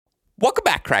Welcome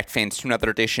back, Cracked fans, to another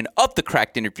edition of the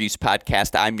Cracked Interviews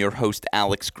podcast. I'm your host,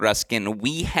 Alex Gruskin.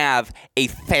 We have a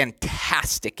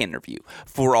fantastic interview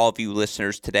for all of you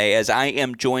listeners today, as I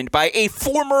am joined by a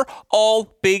former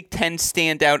All-Big Ten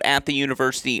standout at the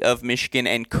University of Michigan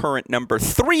and current number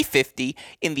 350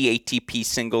 in the ATP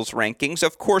singles rankings.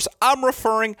 Of course, I'm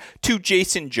referring to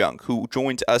Jason Jung, who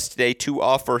joins us today to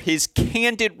offer his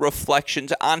candid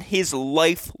reflections on his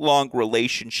lifelong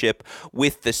relationship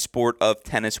with the sport of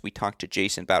tennis. We talked to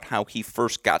Jason about how he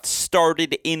first got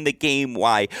started in the game,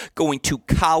 why going to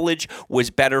college was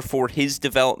better for his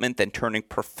development than turning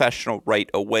professional right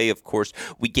away. Of course,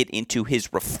 we get into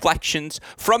his reflections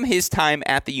from his time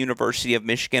at the University of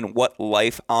Michigan, what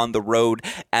life on the road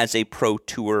as a pro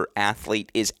tour athlete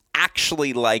is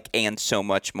actually like, and so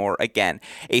much more. Again,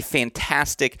 a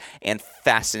fantastic and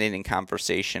fascinating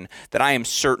conversation that I am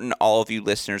certain all of you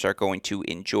listeners are going to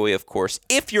enjoy. Of course,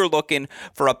 if you're looking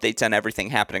for updates on everything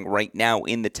happening right now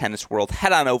in the tennis world,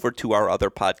 head on over to our other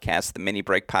podcast, the Mini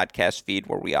Break podcast feed,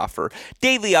 where we offer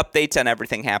daily updates on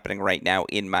everything happening right now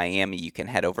in Miami. You can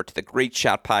head over to the Great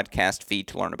Shot podcast feed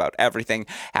to learn about everything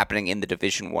happening in the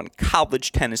Division I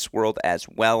college tennis world, as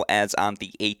well as on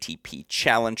the ATP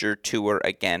Challenger Tour.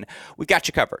 Again, we got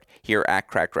you covered here at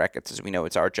Cracked Racquets, as we know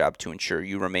it's our job to ensure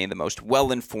you remain the most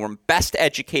well-informed,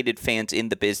 best-educated fans in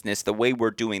the business. The way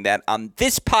we're doing that on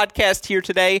this podcast here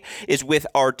today is with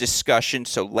our discussion,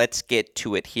 so let's get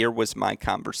to it. Here was my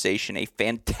conversation, a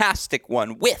fantastic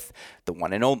one with the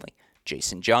one and only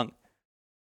Jason Jung.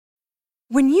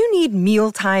 When you need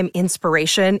mealtime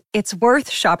inspiration, it's worth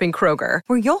shopping Kroger,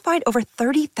 where you'll find over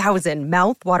 30,000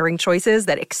 mouth-watering choices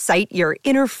that excite your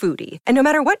inner foodie. And no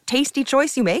matter what tasty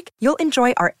choice you make, you'll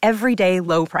enjoy our everyday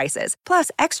low prices, plus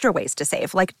extra ways to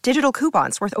save, like digital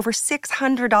coupons worth over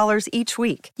 $600 each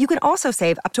week. You can also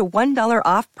save up to $1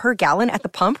 off per gallon at the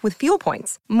pump with fuel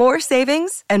points. More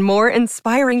savings and more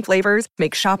inspiring flavors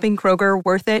make shopping Kroger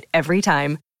worth it every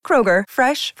time. Kroger,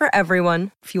 fresh for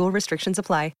everyone. Fuel restrictions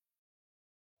apply.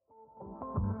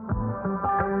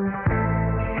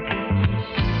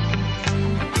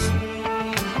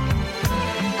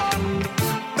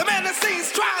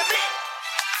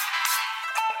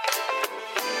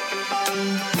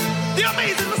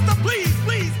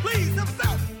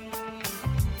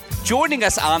 Joining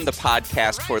us on the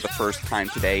podcast for the first time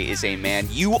today is a man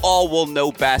you all will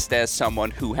know best as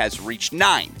someone who has reached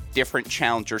 9 different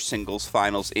Challenger singles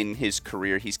finals in his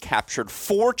career. He's captured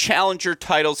 4 Challenger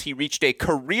titles. He reached a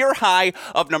career high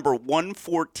of number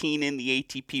 114 in the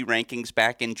ATP rankings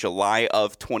back in July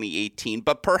of 2018.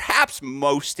 But perhaps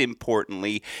most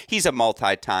importantly, he's a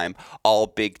multi-time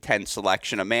All-Big Ten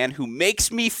selection, a man who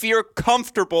makes me feel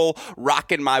comfortable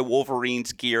rocking my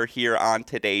Wolverines gear here on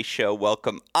today's show.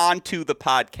 Welcome onto the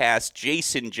podcast,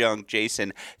 Jason Jung.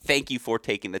 Jason, thank you for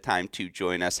taking the time to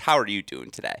join us. How are you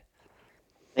doing today?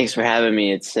 Thanks for having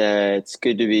me. It's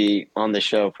good to be on the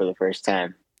show for the first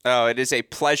time. Oh, it is a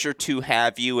pleasure to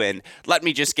have you, and let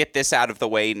me just get this out of the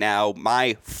way now.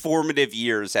 My formative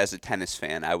years as a tennis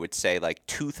fan, I would say like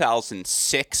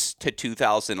 2006 to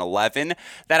 2011,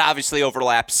 that obviously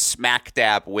overlaps smack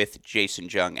dab with Jason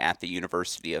Jung at the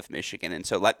University of Michigan. And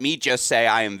so let me just say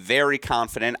I am very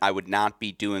confident I would not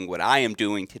be doing what I am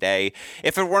doing today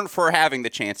if it weren't for having the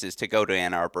chances to go to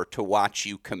Ann Arbor, to watch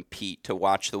you compete, to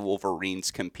watch the Wolverines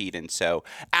compete. And so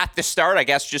at the start, I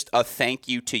guess just a thank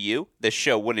you to you. This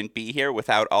show wouldn't be here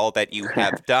without all that you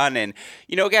have done. And,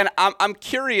 you know, again, I'm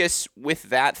curious, with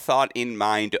that thought in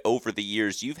mind, over the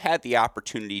years, you've had the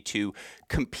opportunity to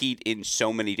compete in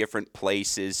so many different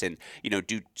places and, you know,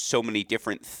 do so many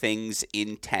different things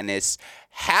in tennis.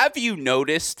 Have you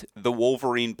noticed the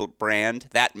Wolverine brand,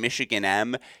 that Michigan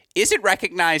M? Is it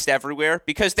recognized everywhere?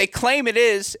 Because they claim it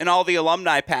is in all the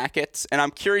alumni packets, and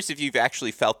I'm curious if you've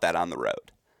actually felt that on the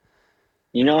road.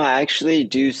 You know, I actually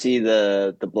do see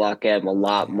the Block M a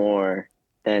lot more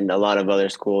than a lot of other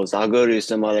schools. I'll go to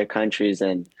some other countries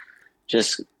and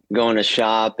just go in a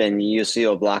shop and you see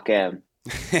a Block M.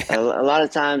 a lot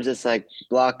of times it's like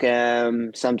Block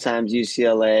M, sometimes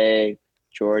UCLA,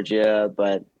 Georgia,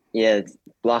 but yeah,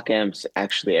 Block M's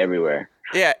actually everywhere.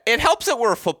 Yeah, it helps that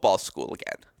we're a football school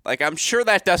again. Like, I'm sure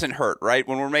that doesn't hurt, right?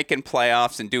 When we're making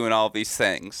playoffs and doing all these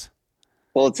things.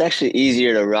 Well, it's actually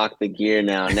easier to rock the gear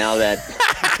now that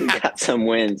we got some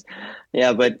wins.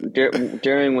 Yeah, but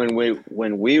during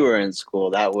when we were in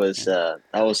school, that was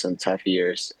some tough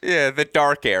years. Yeah, the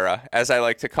dark era, as I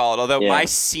like to call it. Although my Yeah.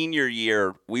 senior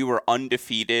year, we were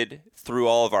undefeated through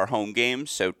all of our home games,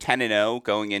 so 10-0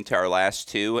 going into our last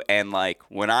two. And like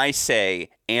when I say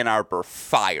Ann Arbor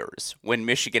fires when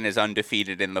Michigan is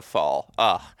undefeated in the fall,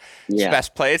 it's the Yeah.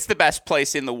 best play. It's the best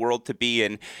place in the world to be.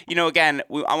 And again,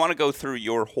 I want to go through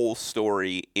your whole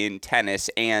story in tennis.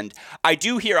 And I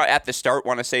do here at the start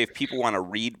want to say if people want to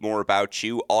read more about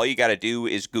you, all you got to do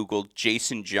is Google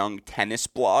Jason Jung tennis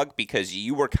blog, because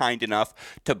you were kind enough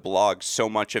to blog so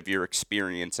much of your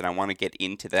experience, and I want to get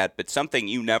into that. But something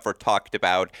you never talked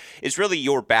about is really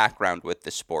your background with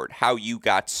the sport, how you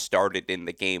got started in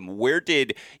the game. Where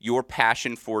did your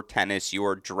passion for tennis,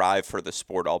 your drive for the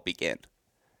sport all begin?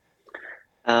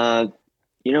 Uh,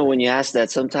 when you ask that,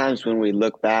 sometimes when we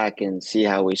look back and see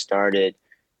how we started,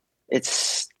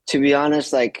 it's, to be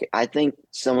honest, like I think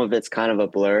some of it's kind of a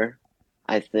blur.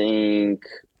 I think,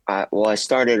 I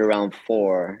started around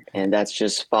 4, and that's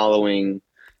just following.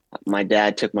 My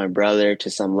dad took my brother to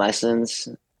some lessons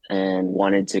and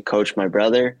wanted to coach my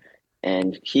brother,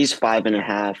 and he's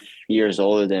 5.5 years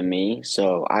older than me,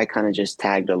 so I kind of just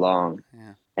tagged along.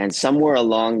 Yeah. And somewhere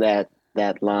along that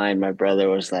line, my brother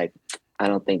was like, "I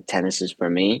don't think tennis is for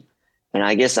me." And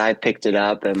I guess I picked it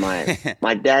up, and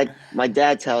my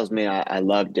dad tells me I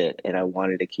loved it and I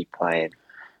wanted to keep playing.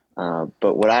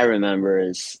 But what I remember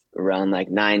is around like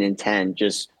 9 and 10,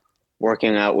 just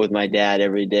working out with my dad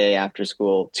every day after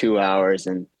school, 2 hours,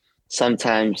 and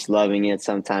sometimes loving it,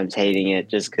 sometimes hating it,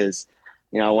 just because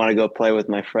I want to go play with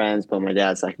my friends, but my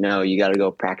dad's like, "No, you got to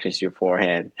go practice your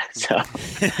forehand." So,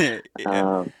 Yeah.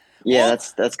 yeah, Well,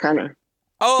 that's kind of yeah.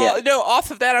 oh, no, off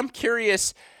of that, I'm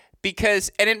curious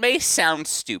because, and it may sound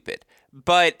stupid,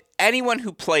 but anyone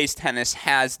who plays tennis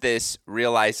has this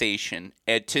realization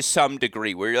to some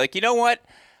degree where you're like, you know what?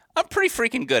 I'm pretty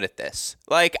freaking good at this.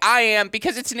 Like I am,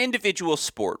 because it's an individual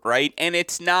sport, right? And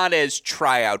it's not as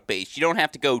tryout based. You don't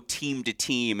have to go team to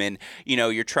team and,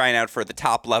 you're trying out for the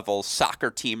top level soccer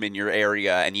team in your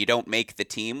area and you don't make the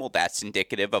team. Well, that's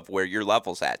indicative of where your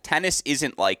level's at. Tennis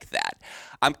isn't like that.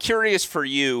 I'm curious for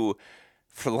you,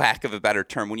 for lack of a better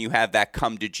term, when you have that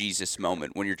come to Jesus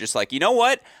moment, when you're just like, you know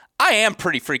what? I am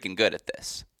pretty freaking good at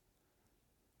this.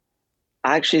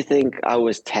 I actually think I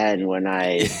was 10 when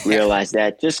I realized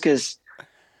that, just because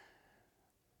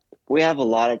we have a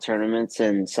lot of tournaments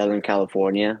in Southern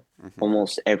California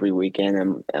almost every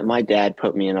weekend. And my dad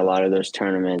put me in a lot of those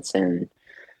tournaments. And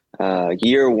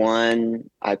year one,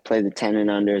 I played the 10 and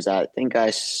unders. I think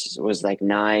was like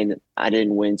 9. I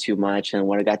didn't win too much. And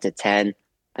when I got to 10,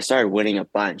 I started winning a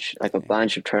bunch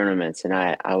of tournaments. And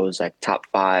I was like top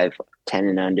 5, 10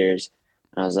 and unders.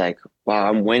 And I was like, wow,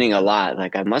 I'm winning a lot.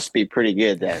 Like I must be pretty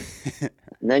good then.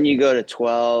 And then you go to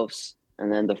 12s,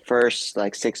 and then the first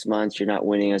like 6 months, you're not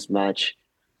winning as much.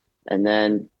 And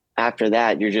then after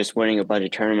that, you're just winning a bunch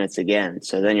of tournaments again.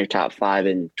 So then you're top 5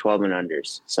 in 12 and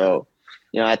unders. So,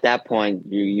 at that point,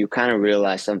 you kind of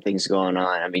realize something's going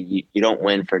on. I mean, you don't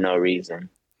win for no reason.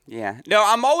 Yeah. No,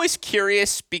 I'm always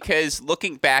curious because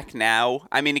looking back now,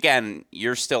 I mean, again,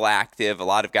 you're still active. A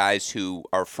lot of guys who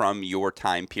are from your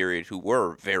time period who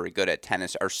were very good at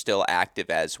tennis are still active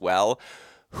as well.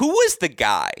 Who was the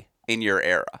guy in your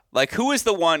era? Like, who was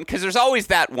the one? Because there's always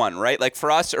that one, right? Like,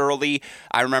 for us early,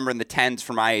 I remember in the 10s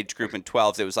for my age group and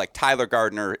 12s, it was like Tyler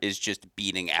Gardner is just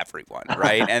beating everyone,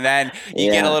 right? And then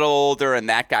you get a little older and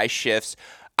that guy shifts.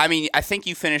 I mean, I think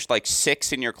you finished like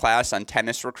 6th in your class on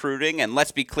tennis recruiting. And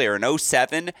let's be clear, in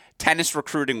 07, tennis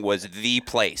recruiting was the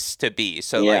place to be.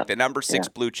 So, like, the number 6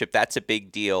 blue chip, that's a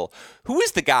big deal. Who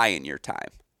was the guy in your time?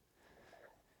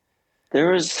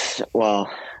 This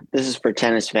is for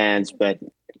tennis fans, but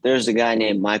there's a guy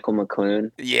named Michael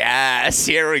McClune. Yes,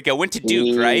 here we go. Went to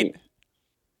Duke, right?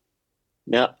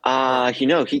 No,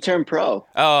 he turned pro.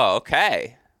 Oh,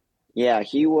 okay. Yeah,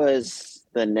 he was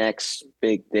the next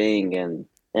big thing,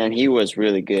 and he was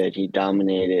really good. He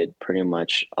dominated pretty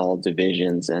much all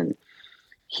divisions, and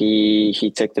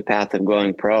he took the path of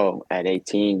going pro at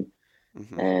 18.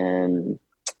 Mm-hmm. And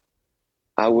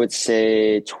I would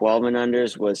say 12 and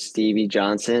unders was Stevie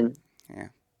Johnson. Yeah.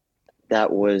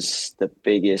 That was the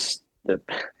biggest.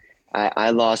 I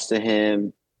lost to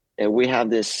him. And we have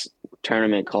this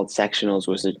tournament called Sectionals,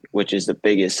 which is the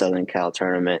biggest Southern Cal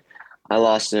tournament. I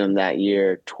lost to him that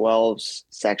year, 12s,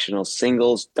 sectionals,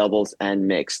 singles, doubles, and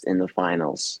mixed in the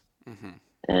finals. Mm-hmm.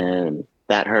 And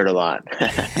that hurt a lot.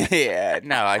 Yeah,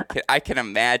 no, I can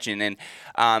imagine. And,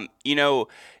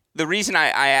 the reason I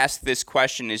asked this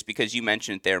question is because you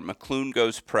mentioned it there. McClune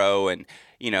goes pro, and,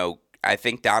 I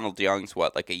think Donald Young's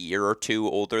like a year or two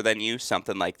older than you,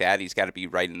 something like that. He's got to be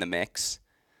right in the mix.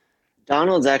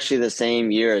 Donald's actually the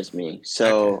same year as me. Okay.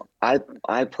 So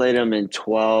I played him in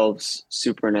 12's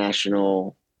Super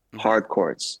National hard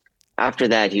courts. After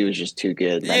that, he was just too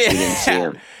good. Like, we didn't see Yeah,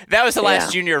 him. that was the Yeah.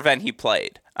 last junior event he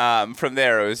played. From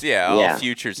there, it was all Yeah.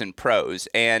 futures and pros.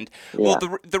 And well,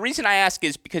 Yeah. the reason I ask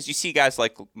is because you see guys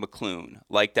like McClune,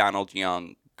 like Donald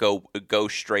Young, go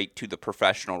straight to the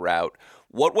professional route.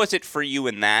 What was it for you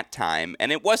in that time?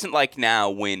 And it wasn't like now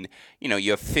when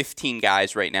you have 15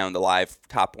 guys right now in the live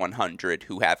top 100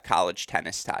 who have college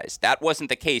tennis ties. That wasn't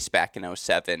the case back in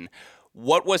 07.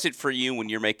 What was it for you when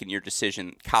you're making your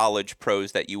decision, college,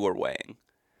 pros, that you were weighing?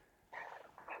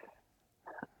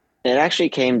 It actually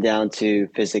came down to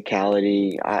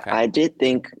physicality. Okay. I did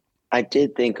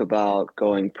think about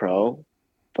going pro,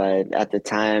 but at the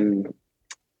time,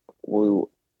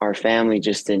 our family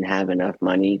just didn't have enough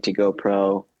money to go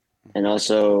pro. And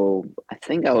also, I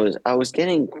think I was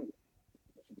getting,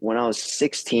 when I was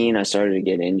 16, I started to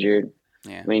get injured.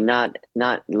 Yeah. I mean, not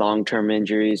long-term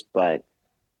injuries, but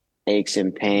aches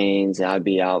and pains. I'd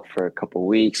be out for a couple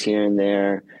weeks here and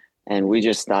there. And we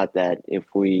just thought that if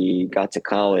we got to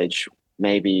college,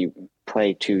 maybe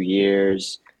play 2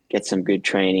 years, get some good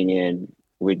training in,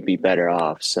 we'd be better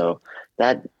off. So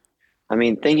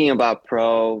thinking about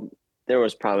pro, there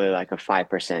was probably like a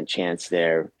 5% chance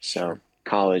there. So Sure.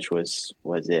 college was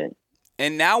it.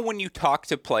 And now when you talk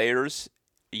to players,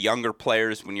 younger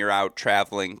players, when you're out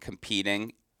traveling,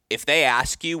 competing, if they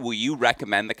ask you, will you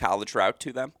recommend the college route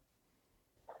to them?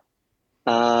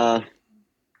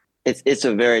 It's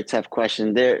a very tough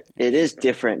question. It is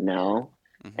different now,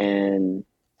 and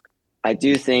I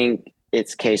do think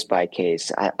it's case by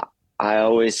case. I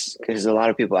always, because a lot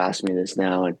of people ask me this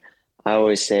now, and I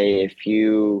always say if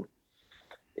you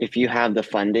have the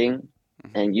funding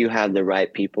and you have the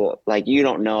right people, like, you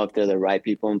don't know if they're the right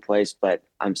people in place, but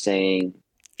I'm saying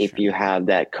if you have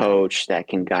that coach that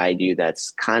can guide you,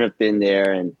 that's kind of been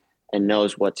there and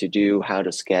knows what to do, how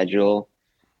to schedule,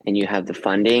 and you have the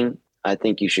funding, I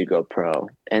think you should go pro.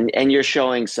 And you're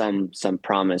showing some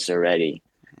promise already,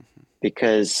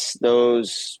 because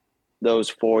those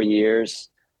 4 years,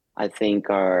 I think,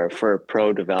 are for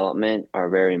pro development, are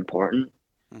very important.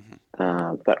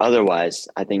 But otherwise,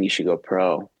 I think you should go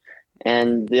pro.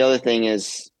 And the other thing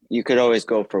is, you could always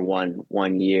go for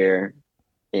one year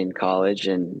in college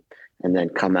and then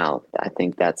come out. I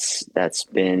think that's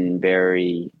been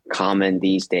very common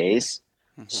these days.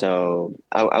 So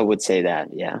I would say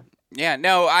that, yeah. Yeah,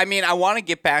 no, I mean, I want to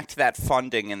get back to that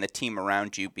funding and the team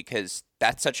around you, because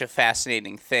that's such a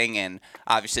fascinating thing. And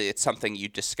obviously, it's something you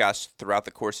discussed throughout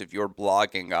the course of your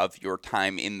blogging of your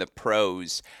time in the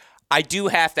pros. I do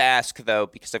have to ask, though,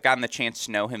 because I've gotten the chance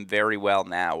to know him very well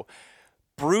now.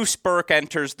 Bruce Burke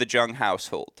enters the Jung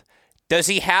household. Does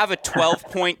he have a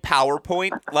 12-point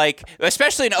PowerPoint? Like,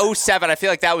 especially in 07, I feel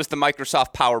like that was the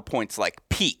Microsoft PowerPoint's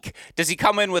peak. Does he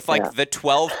come in with the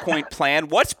 12-point plan?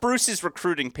 What's Bruce's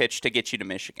recruiting pitch to get you to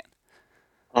Michigan?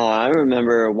 Oh, I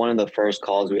remember one of the first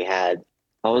calls we had.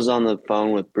 I was on the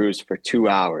phone with Bruce for 2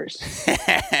 hours.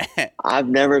 I've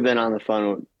never been on the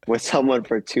phone with someone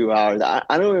for 2 hours.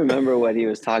 I don't remember what he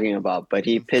was talking about, but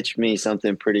he pitched me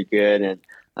something pretty good, and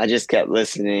I just kept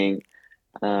listening.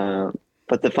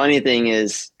 But the funny thing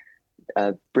is,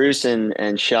 Bruce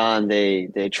and Sean,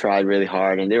 they tried really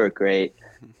hard and they were great.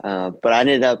 But I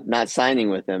ended up not signing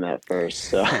with them at first.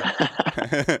 So,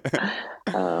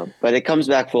 but it comes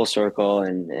back full circle,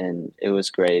 and it was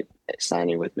great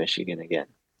signing with Michigan again.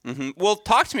 Well,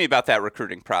 talk to me about that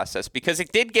recruiting process, because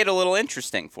it did get a little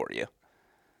interesting for you.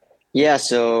 Yeah,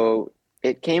 so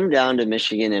it came down to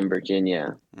Michigan and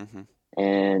Virginia.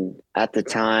 And at the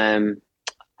time,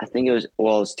 I think it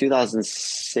was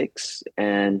 2006,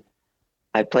 and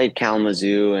I played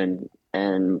Kalamazoo, and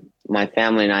my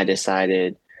family and I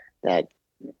decided that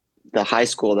the high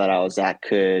school that I was at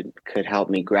could help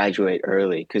me graduate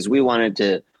early, because we wanted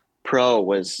to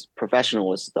professional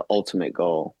was the ultimate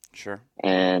goal. Sure.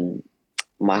 And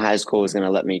my high school was going to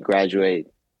let me graduate.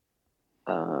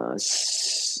 I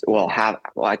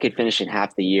could finish in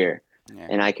half the year,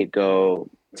 and I could go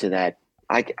to that.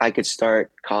 I could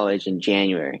start college in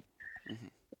January.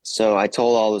 So I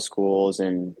told all the schools,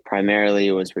 and primarily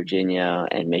it was Virginia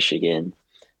and Michigan.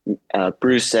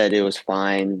 Bruce said it was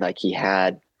fine. Like, he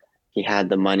had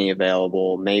the money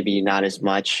available, maybe not as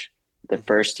much the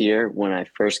first year when I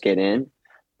first get in,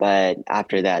 but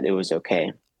after that it was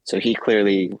okay. So he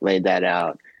clearly laid that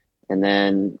out. And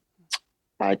then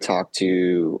I talked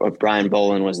to Brian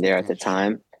Boland was there at the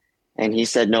time, and he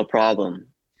said no problem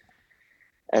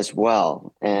as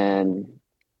well. And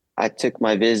I took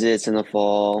my visits in the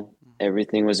fall,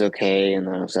 everything was okay. And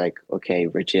then I was like, okay,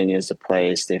 Virginia's the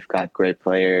place. They've got great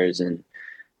players, and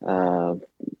uh,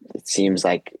 it seems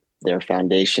like their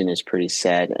foundation is pretty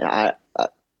set. And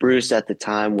Bruce at the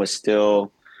time was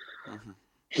still Mm-hmm.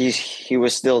 he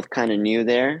was still kind of new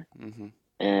there, Mm-hmm.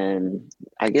 and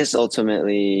I guess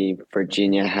ultimately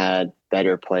Virginia had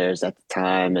better players at the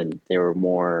time, and they were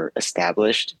more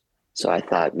established. So I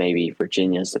thought maybe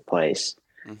Virginia's the place.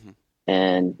 Mm-hmm.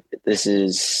 And this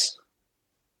is,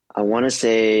 I want to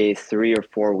say, 3 or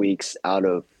 4 weeks out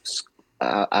of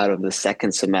the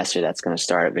second semester that's going to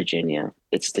start at Virginia.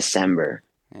 It's December,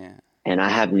 Yeah. and I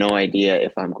have no idea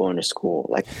if I'm going to school.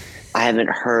 Like, I haven't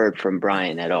heard from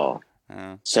Brian at all.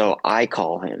 So I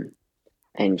call him,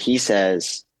 and he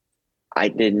says, I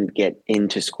didn't get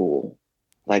into school.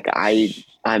 Like,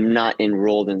 I'm not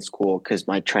enrolled in school because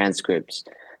my transcripts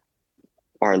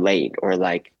are late, or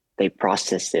like they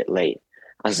processed it late.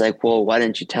 I was like, well, why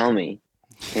didn't you tell me?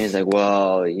 And he's like,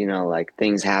 well, like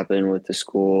things happen with the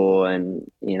school, and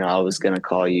I was gonna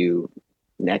call you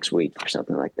next week or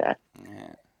something like that.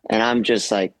 Yeah. And I'm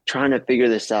just like trying to figure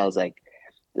this out. I was like,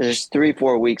 there's 3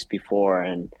 4 weeks before,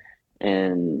 and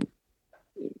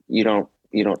you don't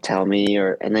tell me,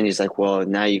 and then he's like, well,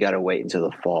 now you got to wait until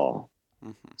the fall.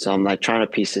 Mm-hmm. So I'm like trying to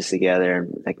piece this together,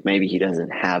 and like maybe he doesn't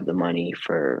have the money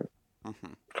for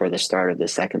the start of the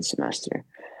second semester.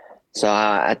 So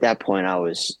at that point, I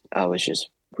was just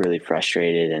really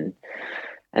frustrated, and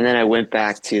then I went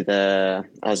back to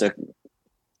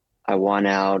I want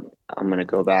out. I'm gonna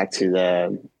go back to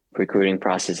the recruiting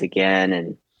process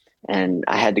again, and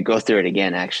I had to go through it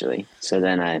again actually. So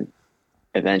then I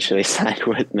eventually signed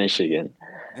with Michigan.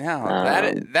 No,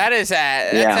 that's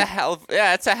Yeah. a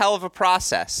hell of a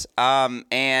process.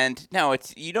 And no,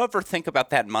 you don't ever think about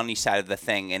that money side of the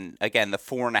thing. And again, the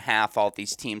 4.5 all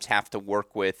these teams have to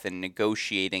work with and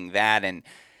negotiating that. And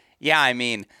yeah, I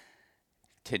mean,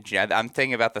 I'm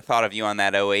thinking about the thought of you on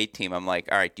that '08 team. I'm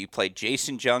like, all right, do you play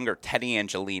Jason Jung or Teddy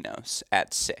Angelinos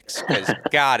at 6? Because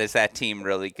God, is that team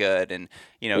really good? And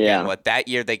again, that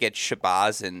year they get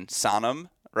Shabazz and Sonam.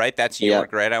 Right, that's your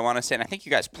grade, I want to say, and I think you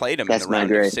guys played them in the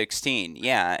round of 16.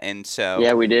 Yeah, and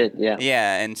so we did.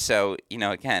 Yeah, and so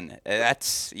again,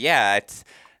 it's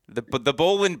the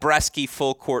Bolin Bresky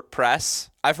full court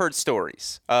press. I've heard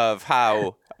stories of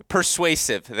how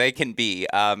persuasive they can be,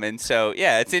 and so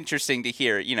it's interesting to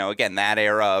hear. Again, that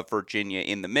era of Virginia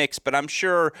in the mix, but I'm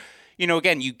sure,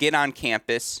 again, you get on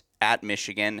campus at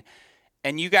Michigan.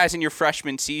 And you guys in your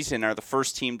freshman season are the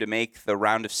first team to make the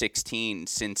round of 16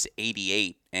 since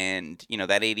 '88. And,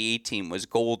 that '88 team was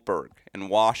Goldberg and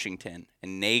Washington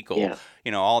and Nagel.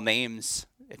 Yeah. All names,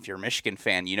 if you're a Michigan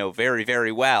fan, very,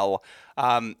 very well.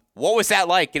 What was that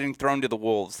like getting thrown to the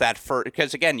Wolves?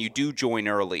 Because, again, you do join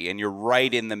early and you're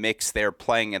right in the mix there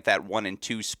playing at that 1 and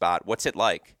 2 spot. What's it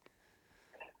like?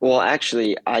 Well,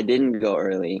 actually, I didn't go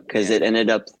early because it ended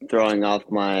up throwing off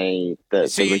the recruiting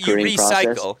process. So you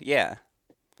recycle, yeah.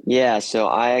 Yeah, so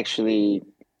I actually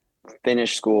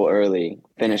finished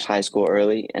high school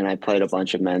early, and I played a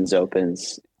bunch of men's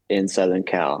opens in Southern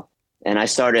Cal. And I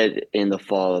started in the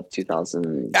fall of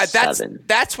 2007.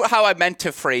 That's how I meant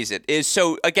to phrase it. Is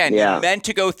so again, you meant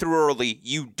to go through early.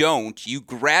 You don't. You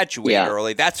graduate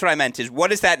early. That's what I meant. Is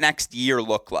what does that next year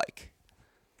look like?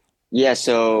 Yeah,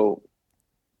 so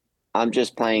I'm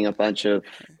just playing a bunch of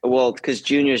because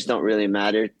juniors don't really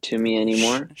matter to me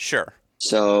anymore. Sure.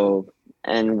 So.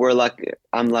 And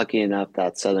I'm lucky enough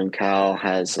that Southern Cal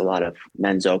has a lot of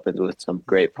men's opens with some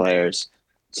great players.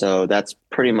 So that's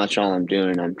pretty much all I'm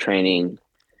doing. I'm training,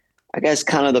 I guess,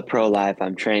 kind of the pro life.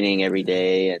 I'm training every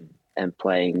day and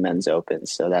playing men's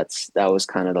opens. So that was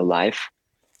kind of the life.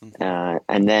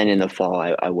 And then in the fall,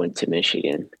 I went to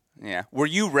Michigan. Yeah. Were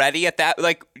you ready at that?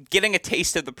 Like getting a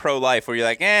taste of the pro life where you're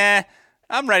like,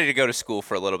 I'm ready to go to school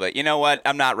for a little bit. You know what?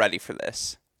 I'm not ready for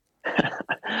this.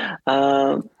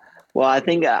 Well, I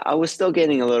think I was still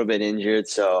getting a little bit injured,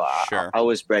 so sure. I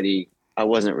was ready. I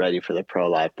wasn't ready for the pro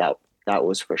life. That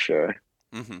was for sure.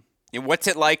 Mm-hmm. And what's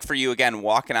it like for you, again,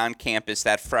 walking on campus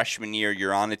that freshman year?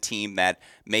 You're on a team that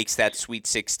makes that Sweet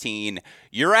 16.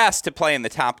 You're asked to play in the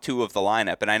top 2 of the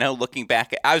lineup. And I know looking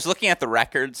back, I was looking at the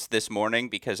records this morning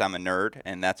because I'm a nerd,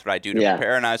 and that's what I do to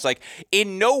prepare. And I was like,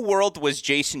 in no world was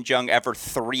Jason Jung ever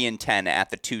 3-10 at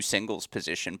the 2 singles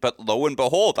position. But lo and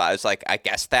behold, I was like, I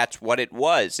guess that's what it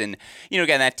was. And,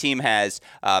 again, that team has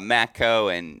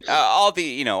Matko and all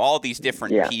these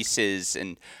different pieces.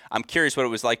 And I'm curious what it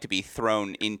was like to be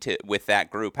thrown into with that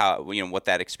group. How what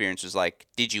that experience was like.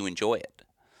 Did you enjoy it?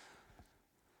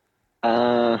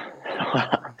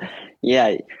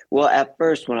 Yeah. Well, at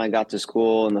first when I got to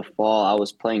school in the fall, I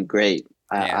was playing great.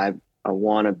 I I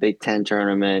won a Big Ten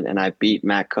tournament and I beat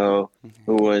Matko,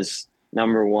 who was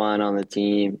number one on the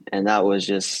team, and that was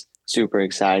just super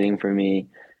exciting for me.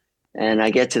 And I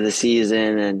get to the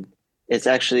season, and it's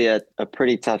actually a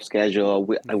pretty tough schedule.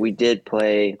 We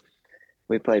played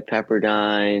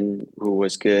Pepperdine, who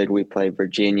was good. We played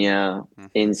Virginia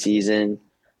in season.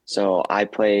 So I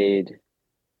think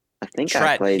I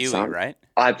Tret played Huey, some. right?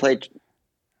 I think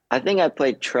I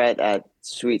played Tret at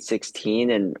Sweet 16,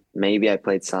 and maybe I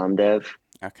played Samdev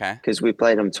Okay. because we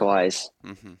played them twice.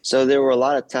 So there were a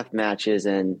lot of tough matches,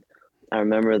 and I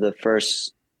remember the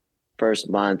first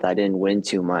month I didn't win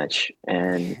too much,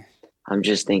 and I'm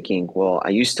just thinking, well, I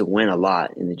used to win a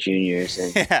lot in the juniors,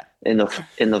 and Yeah. in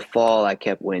the fall I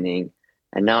kept winning,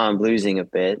 and now I'm losing a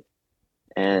bit.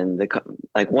 And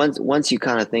once you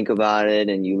kind of think about it,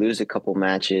 and you lose a couple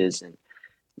matches, and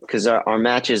because our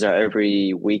matches are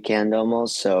every weekend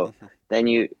almost, so then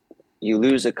you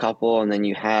lose a couple, and then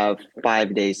you have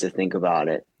 5 days to think about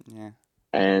it, Yeah.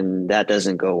 and that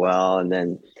doesn't go well. And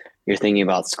then you're thinking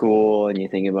about school, and you're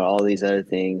thinking about all these other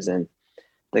things, and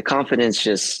the confidence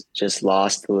just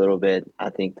lost a little bit. I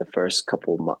think the first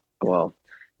well,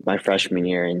 my freshman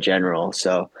year in general.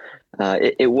 So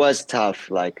it was tough,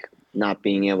 like not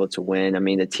being able to win. I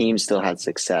mean, the team still had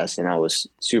success, and I was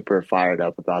super fired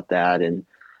up about that. And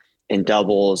in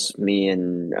doubles, me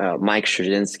and Mike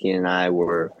Straczynski and I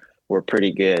were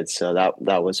pretty good, so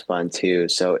that was fun too.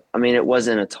 So I mean, it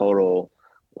wasn't a total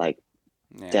like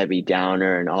Debbie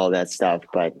Downer and all that stuff,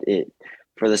 but it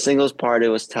for the singles part it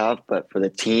was tough, but for the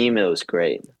team it was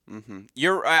great.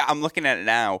 I'm looking at it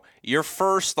now. Your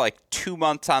first 2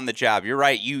 months on the job. You're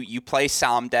right. You play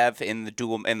Samdev in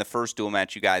the first dual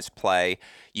match you guys play.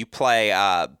 You play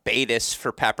Batis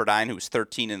for Pepperdine, who was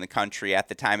 13 in the country at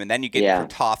the time, and then you get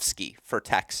Krotowski for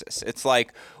Texas. It's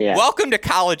welcome to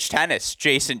college tennis,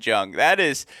 Jason Jung.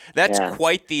 That's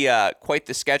quite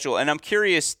the schedule. And I'm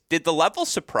curious, did the level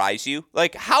surprise you?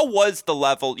 Like, how was the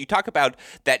level? You talk about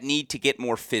that need to get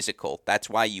more physical. That's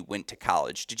why you went to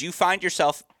college. Did you find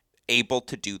yourself able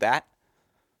to do that?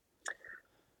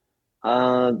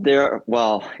 I'm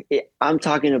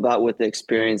talking about with the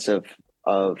experience of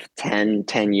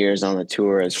 10 years on the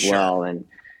tour as well. And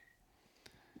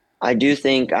I do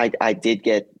think I did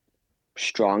get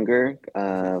stronger.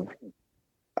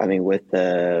 I mean, with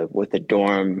the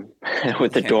dorm,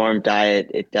 dorm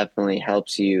diet, it definitely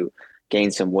helps you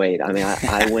gain some weight. I mean,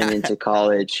 I went into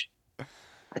college,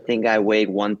 I think I weighed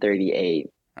 138.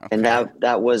 Okay. And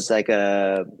that was like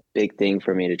a big thing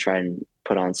for me to try and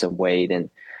put on some weight. And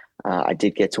I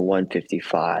did get to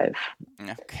 155.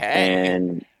 Okay.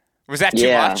 And was that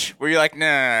too much? Were you like,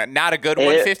 no, not a good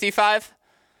 155?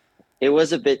 It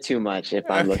was a bit too much if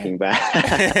I'm looking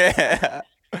back.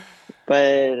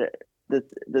 But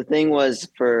the thing was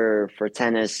for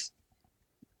tennis,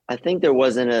 I think there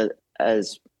wasn't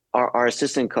our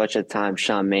assistant coach at the time,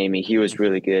 Sean Mamie, he was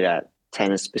really good at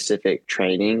tennis specific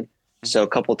training. So a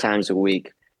couple times a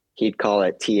week, he'd call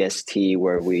it TST,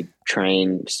 where we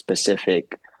train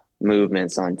specific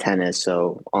movements on tennis,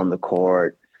 so on the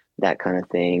court, that kind of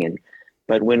thing.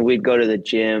 But when we'd go to the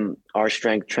gym, our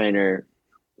strength trainer,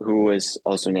 who was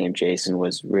also named Jason,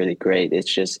 was really great.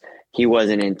 It's just he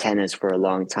wasn't in tennis for a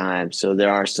long time, so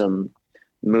there are some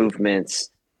movements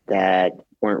that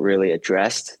weren't really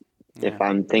addressed. If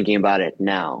I'm thinking about it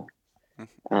now.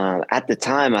 At the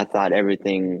time, I thought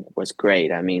everything was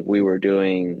great. I mean, we were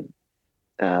doing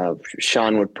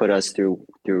Sean would put us through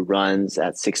runs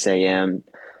at 6 a.m.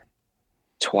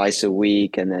 twice a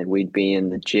week, and then we'd be in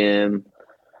the gym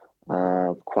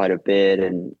quite a bit,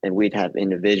 and we'd have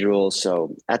individuals.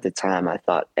 So at the time, I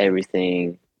thought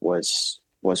everything was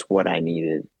what I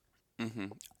needed.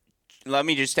 Let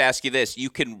me just ask you this. You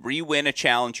can re-win a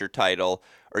challenger title,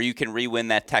 or you can re-win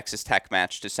that Texas Tech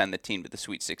match to send the team to the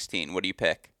Sweet 16. What do you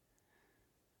pick?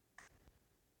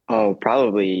 Oh,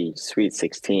 probably Sweet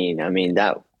 16. I mean,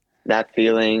 that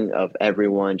feeling of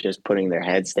everyone just putting their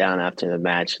heads down after the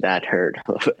match, that hurt.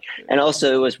 And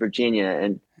also it was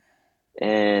Virginia,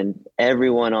 and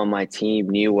everyone on my team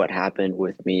knew what happened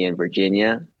with me in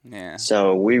Virginia. Yeah.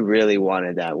 So we really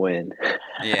wanted that win.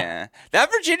 Yeah. That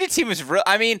Virginia team was real.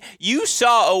 I mean, you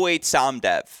saw 08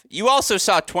 Samdev. You also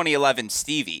saw 2011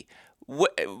 Stevie.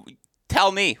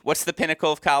 Tell me, what's the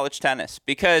pinnacle of college tennis?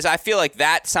 Because I feel like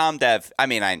that Samdev, I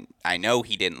mean, I know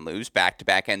he didn't lose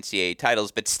back-to-back NCAA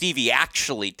titles, but Stevie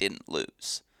actually didn't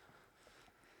lose.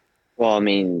 Well, I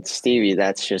mean, Stevie,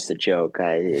 that's just a joke.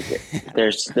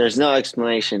 There's no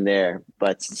explanation there.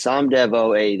 But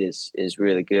Samdev 08 is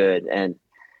really good. And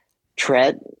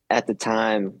Tret at the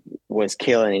time was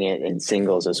killing it in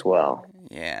singles as well.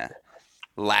 Yeah.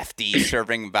 lefty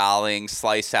serving, volleying,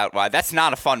 slice out wide. That's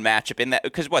not a fun matchup in that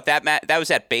because that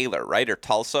was at Baylor, right, or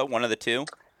Tulsa, one of the two.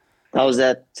 That was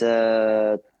at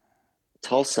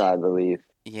Tulsa, I believe.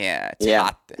 Yeah, it's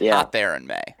hot there in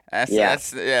May.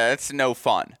 That's no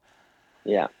fun.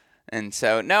 Yeah. And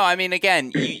so, no, I mean,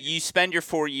 again, you spend your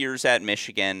 4 years at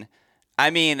Michigan. I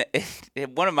mean,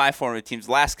 one of my former teams,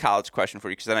 last college question for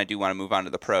you, because then I do want to move on to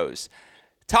the pros.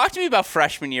 Talk to me about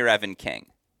freshman year Evan King.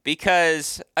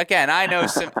 Because, again, I know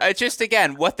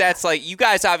what that's like. You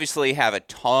guys obviously have a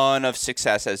ton of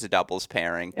success as a doubles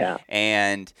pairing. Yeah.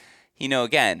 And,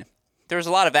 again, there was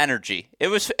a lot of energy. It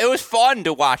was fun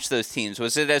to watch those teams.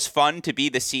 Was it as fun to be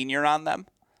the senior on them?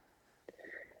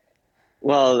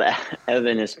 Well,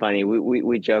 Evan is funny.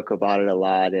 We joke about it a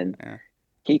lot, and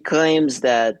he claims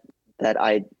that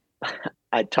I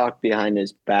talked behind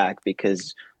his back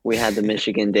because we had the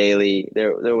Michigan Daily.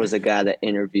 There was a guy that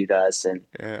interviewed us, and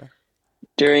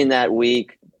during that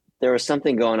week, there was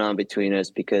something going on between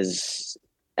us because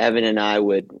Evan and I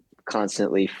would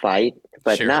constantly fight,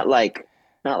 but not like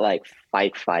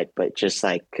fight, but just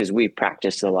like because we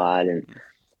practiced a lot, and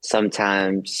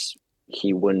sometimes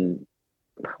he wouldn't.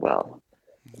 Well,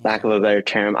 lack of a better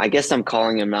term, I guess I'm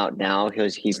calling him out now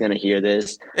because he's going to hear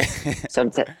this.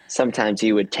 Sometimes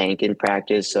he would tank in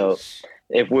practice. So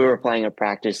if we were playing a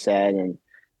practice set and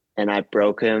I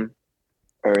broke him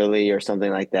early or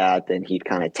something like that, then he'd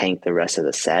kind of tank the rest of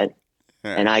the set.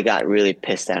 Yeah. And I got really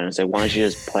pissed at him and said, why don't you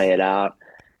just play it out?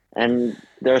 And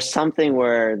there's something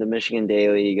where the Michigan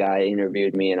Daily guy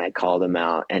interviewed me and I called him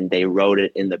out and they wrote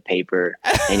it in the paper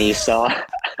and he saw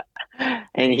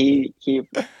and he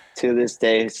to this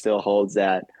day still holds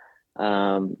that.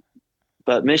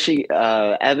 But Michigan,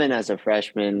 Evan as a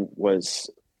freshman it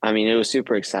was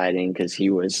super exciting because he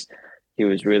was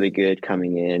really good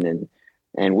coming in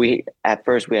and we at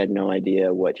first we had no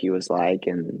idea what he was like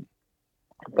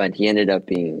but he ended up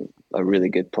being a really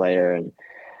good player. And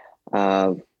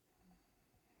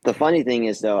the funny thing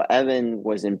is though, Evan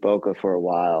was in Boca for a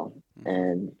while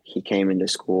and he came into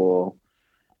school.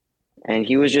 And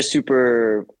he was just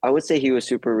I would say he was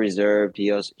super reserved.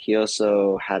 He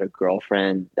also had a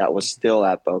girlfriend that was still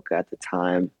at Boca at the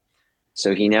time.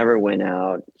 So he never went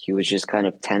out. He was just kind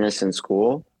of tennis in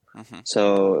school. Mm-hmm.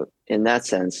 So in that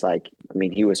sense,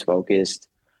 he was focused.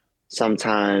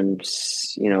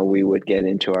 Sometimes, we would get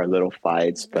into our little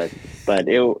fights, but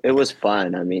it was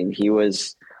fun. I mean, he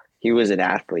was an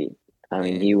athlete. I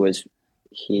mean,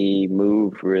 he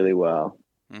moved really well.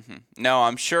 Mm-hmm. No,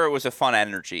 I'm sure it was a fun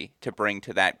energy to bring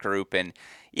to that group. And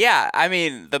yeah, I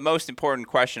mean, the most important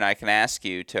question I can ask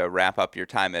you to wrap up your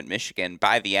time at Michigan,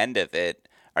 by the end of it,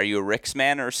 are you a Ricks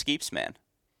man or a Skeeps man?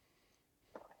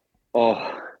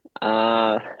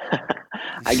 I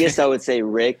guess I would say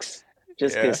Ricks,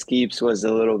 just because Skeeps was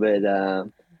a little bit,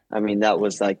 that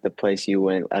was like the place you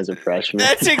went as a freshman.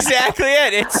 That's exactly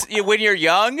it. It's when you're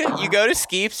young, you go to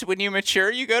Skeeps. When you mature,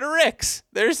 you go to Ricks.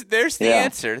 There's the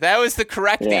answer. That was the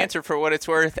correct answer for what it's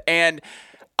worth. And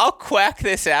I'll quack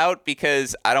this out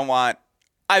because I don't want.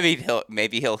 I mean,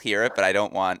 he'll hear it, but I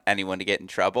don't want anyone to get in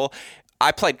trouble.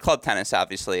 I played club tennis,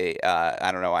 obviously.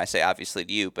 I don't know why I say obviously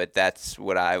to you, but that's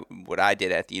what I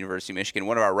did at the University of Michigan.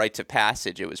 One of our rites of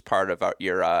passage. It was part of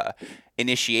your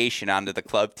initiation onto the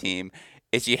club team.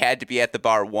 Is you had to be at the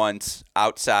bar once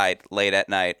outside late at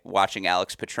night watching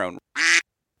Alex Patron.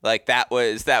 Like that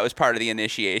was part of the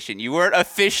initiation. You weren't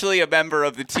officially a member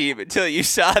of the team until you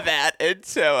saw that. And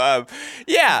so,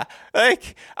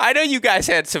 I know you guys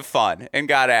had some fun and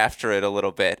got after it a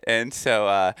little bit. And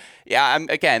so,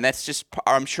 that's just,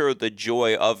 I'm sure, the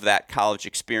joy of that college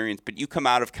experience. But you come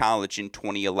out of college in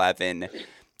 2011.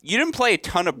 You didn't play a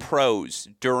ton of pros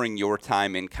during your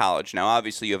time in college. Now,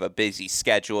 obviously, you have a busy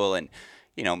schedule and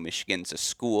Michigan's a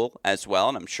school as well,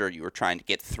 and I'm sure you were trying to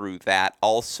get through that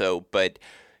also. But,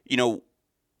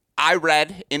 I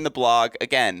read in the blog,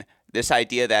 again, this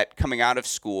idea that coming out of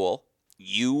school,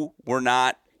 you were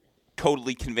not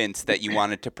totally convinced that you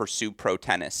wanted to pursue pro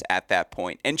tennis at that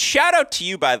point. And shout out to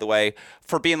you, by the way,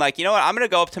 for being like, you know what, I'm going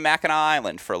to go up to Mackinac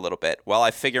Island for a little bit while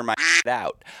I figure my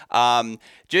out. Talk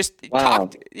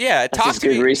to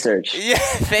me. Research. Yeah,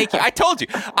 thank you. I told you.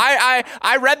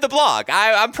 I read the blog.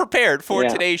 I'm prepared for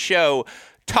today's show.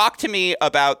 Talk to me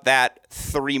about that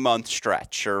 3-month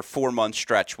stretch or 4-month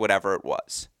stretch, whatever it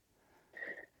was.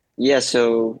 Yeah,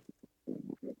 so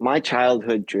my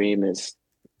childhood dream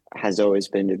has always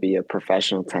been to be a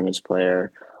professional tennis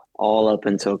player, all up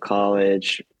until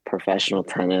college. Professional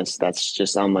tennis, that's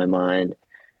just on my mind.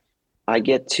 I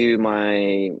get to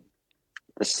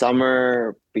the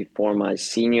summer before my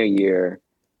senior year,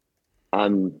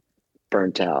 I'm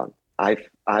burnt out.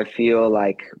 I feel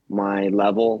like my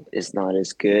level is not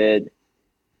as good.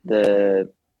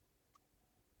 The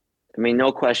I mean,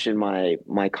 no question,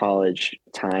 my college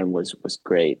time was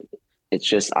great. It's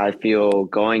just I feel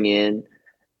going in,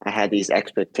 I had these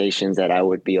expectations that I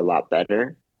would be a lot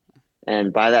better.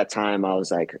 And by that time, I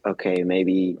was like, okay,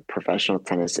 maybe professional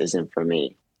tennis isn't for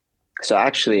me. So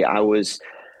actually,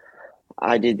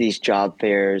 I did these job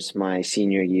fairs my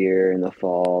senior year in the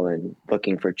fall and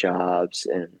looking for jobs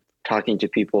and talking to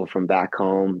people from back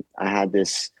home. I had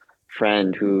this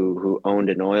friend who owned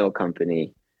an oil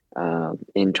company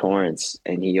in Torrance,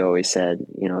 and he always said,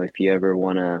 if you ever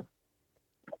want to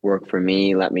work for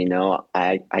me, let me know.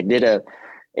 I did a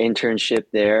internship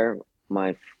there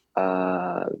my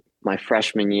uh, my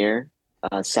freshman year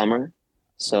summer,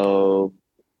 so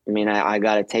I mean I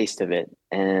got a taste of it,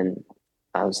 and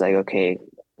I was like, okay,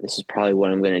 this is probably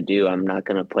what I'm going to do. I'm not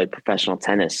going to play professional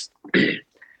tennis.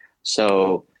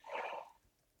 So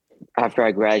after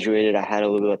I graduated, I had a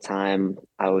little bit of time.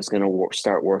 I was going to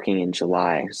start working in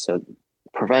July. So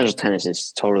professional tennis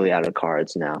is totally out of the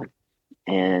cards now.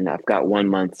 And I've got 1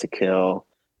 month to kill.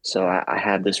 So I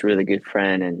have this really good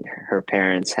friend, and her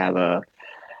parents have a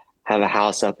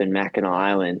house up in Mackinac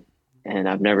Island, and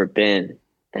I've never been.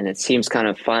 And it seems kind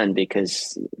of fun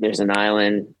because there's an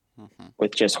island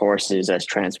with just horses as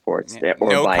transports or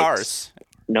no bikes. Cars.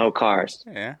 No cars.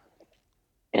 Yeah.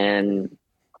 And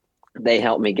they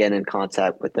helped me get in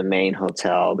contact with the main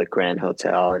hotel, the Grand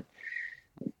Hotel.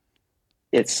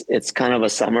 It's kind of a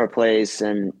summer place,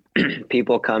 and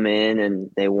people come in and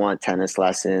they want tennis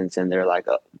lessons, and they're like,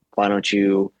 oh, why don't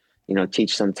you,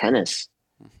 teach some tennis?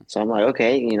 So I'm like,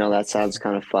 okay, that sounds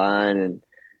kind of fun.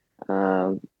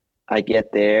 And I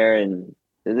get there, and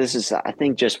this is, I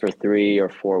think, just for 3 or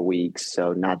 4 weeks,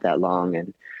 so not that long.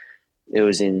 And it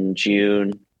was in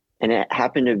June, and it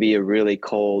happened to be a really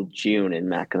cold June in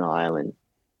Mackinac Island.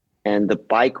 And the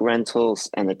bike rentals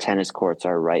and the tennis courts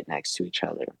are right next to each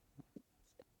other.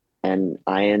 And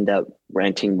I end up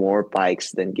renting more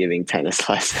bikes than giving tennis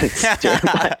lessons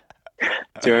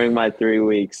during my 3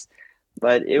 weeks.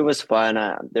 But it was fun.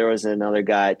 There was another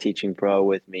guy teaching pro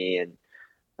with me, and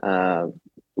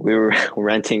we were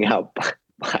renting out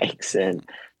bikes and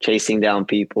chasing down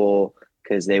people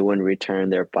because they wouldn't return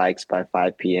their bikes by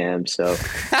 5 p.m. So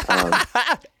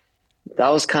that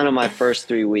was kind of my first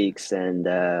 3 weeks. And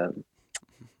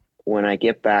when I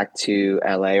get back to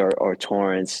LA or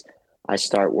Torrance, I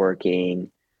start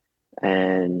working.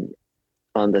 And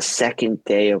on the second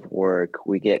day of work,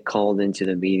 we get called into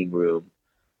the meeting room,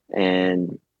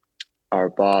 and our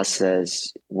boss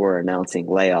says, we're announcing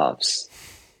layoffs.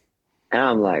 And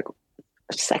I'm like,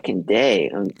 second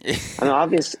day? I mean,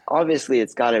 obviously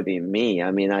it's got to be me.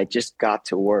 I mean, I just got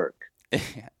to work.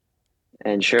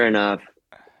 And sure enough,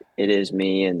 it is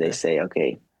me. And they say,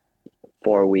 okay,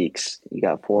 4 weeks. You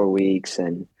got 4 weeks.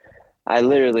 And I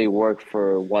literally worked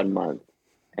for 1 month,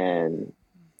 and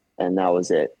that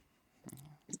was it.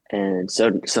 And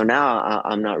so now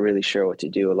I'm not really sure what to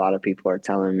do. A lot of people are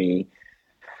telling me,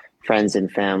 friends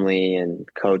and family and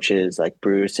coaches like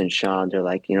Bruce and Sean, they're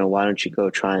like, why don't you go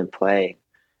try and play?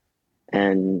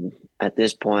 And at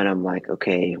this point, I'm like,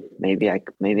 okay, maybe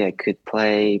I could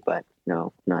play, but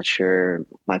not sure.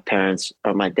 My parents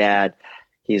or my dad,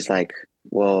 he's like,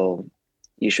 well,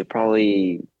 you should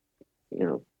probably,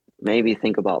 maybe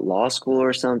think about law school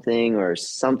or something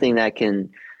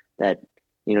that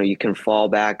you can fall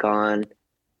back on.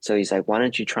 So he's like, why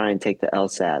don't you try and take the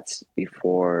LSATs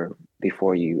before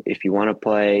you, if you want to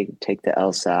play, take the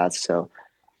LSATs. So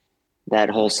that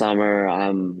whole summer,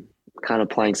 I'm kind of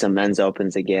playing some men's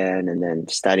opens again, and then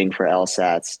studying for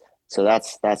LSATs. So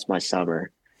that's my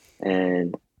summer.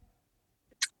 And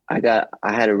I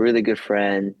had a really good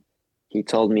friend. He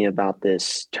told me about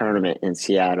this tournament in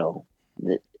Seattle.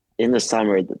 In the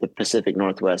summer, the Pacific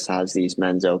Northwest has these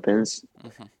men's opens,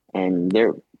 and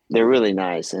they're really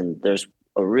nice. And there's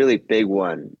a really big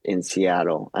one in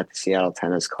Seattle at the Seattle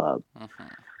Tennis Club.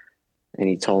 And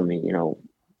he told me,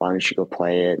 why don't you go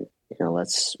play it?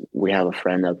 We have a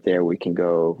friend up there. We can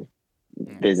go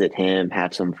visit him,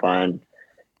 have some fun.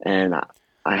 And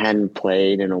I hadn't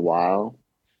played in a while,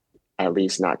 at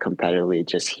least not competitively,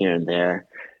 just here and there.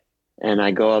 And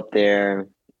I go up there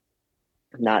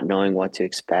not knowing what to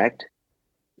expect,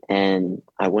 and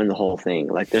I win the whole thing.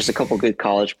 Like, there's a couple good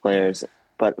college players,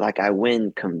 but like I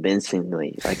win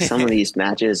convincingly. Like, some of these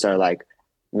matches are like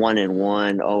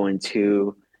 1-1,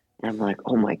 0-2. And I'm like,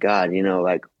 oh my God,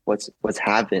 like what's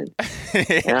happened?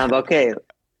 And I'm okay.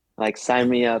 Like, sign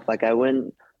me up. Like, I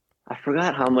win I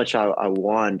forgot how much I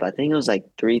won, but I think it was like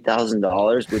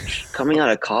 $3,000, which coming out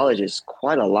of college is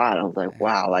quite a lot. I was like,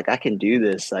 wow, like I can do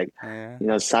this. Like,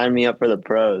 Yeah. sign me up for the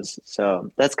pros.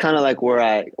 So that's kind of like where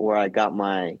I got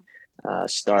my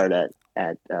start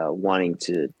at wanting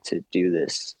to do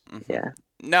this. Hmm. Yeah.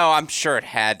 No, I'm sure it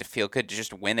had to feel good to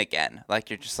just win again. Like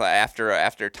you're just like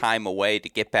after time away to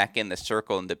get back in the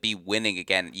circle and to be winning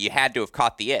again. You had to have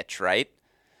caught the itch, right?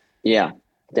 Yeah,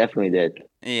 definitely did.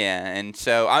 Yeah, and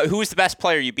so who was the best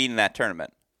player you beat in that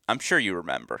tournament? I'm sure you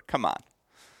remember. Come on.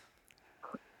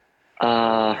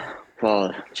 Uh,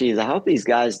 well, geez, I hope these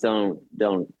guys don't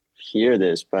hear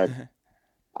this, but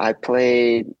I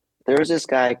played. There was this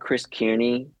guy, Chris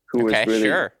Kearney, Okay,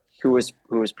 sure. who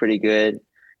was pretty good.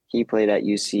 He played at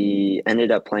UC,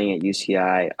 ended up playing at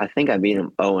UCI. I think I beat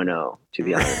him 0-0, to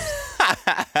be honest.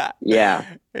 Yeah.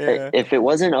 Yeah. If it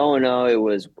wasn't 0-0, it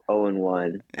was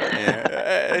 0-1.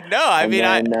 Yeah. No, I And mean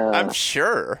then I'm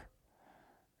sure.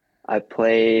 I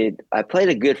played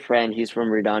a good friend. He's from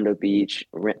Redondo Beach,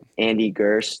 Andy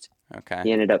Gerst. Okay.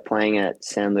 He ended up playing at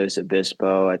San Luis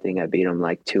Obispo. I think I beat him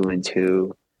like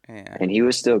 2-2, Yeah. and he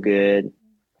was still good.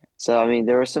 So I mean,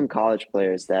 there were some college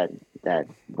players that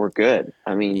were good.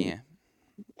 I mean, Yeah.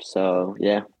 so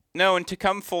yeah. No, and to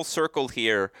come full circle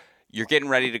here, you're getting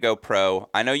ready to go pro.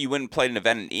 I know you went and played an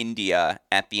event in India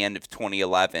at the end of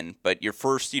 2011, but your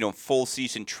first, full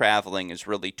season traveling is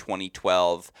really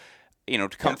 2012. To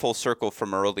come Yeah. full circle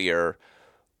from earlier,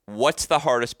 what's the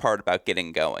hardest part about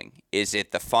getting going? Is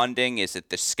it the funding? Is it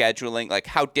the scheduling? Like,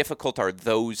 how difficult are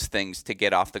those things to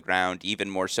get off the ground, even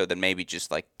more so than maybe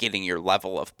just like getting your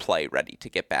level of play ready to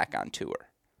get back on tour?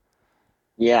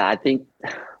 Yeah, I think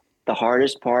the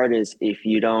hardest part is if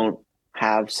you don't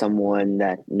have someone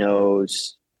that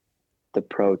knows the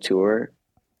pro tour,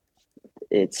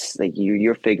 it's like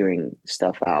you're figuring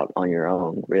stuff out on your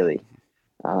own, really.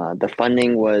 The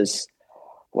funding was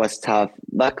tough.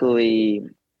 Luckily,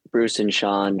 Bruce and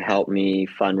Sean helped me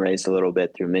fundraise a little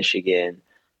bit through Michigan.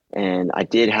 And I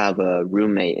did have a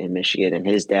roommate in Michigan, and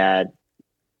his dad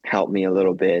helped me a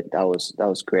little bit. That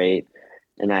was great.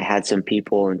 And I had some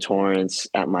people in Torrance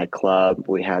at my club.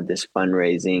 We had this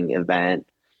fundraising event,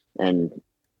 and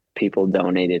people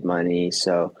donated money.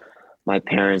 So my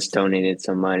parents donated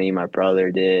some money. My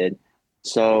brother did.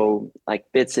 So like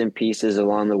bits and pieces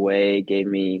along the way gave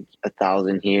me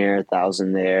 1,000 here,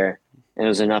 1,000 there, and it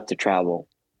was enough to travel.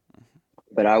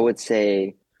 But I would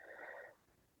say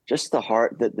just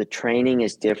the training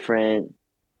is different.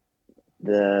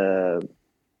 The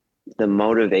the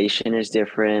motivation is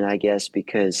different, I guess,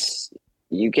 because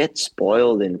you get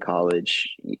spoiled in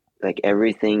college. Like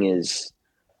everything is,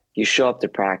 you show up to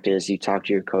practice, you talk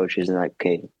to your coaches, and like,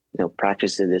 okay,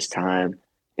 practice at this time,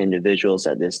 individuals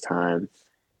at this time,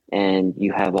 and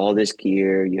you have all this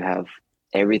gear, you have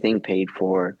everything paid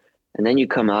for, and then you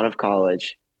come out of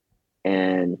college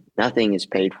and nothing is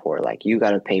paid for. Like you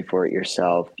got to pay for it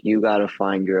yourself. You got to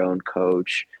find your own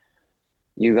coach.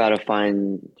 You got to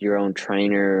find your own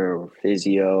trainer or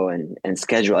physio and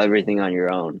schedule everything on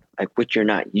your own, like which you're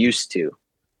not used to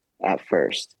at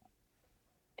first.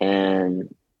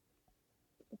 And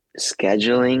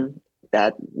scheduling,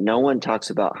 that no one talks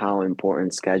about how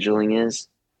important scheduling is,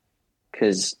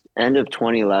 because end of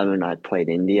 2011 I played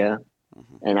India,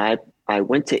 and I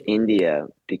went to India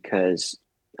because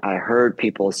I heard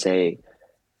people say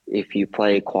if you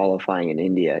play qualifying in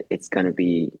India, it's going to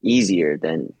be easier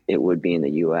than it would be in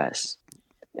the US.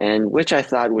 And which I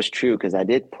thought was true because I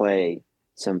did play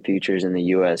some futures in the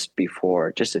US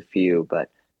before, just a few, but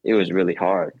it was really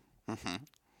hard. Mm-hmm.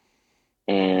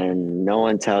 And no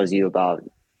one tells you about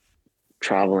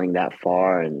traveling that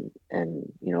far and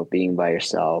being by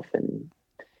yourself and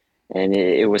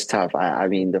it was tough. I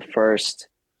mean the first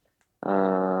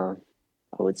I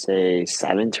would say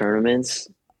 7 tournaments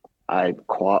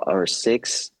or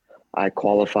 6 I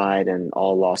qualified and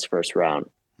all lost first round.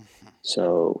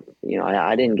 So,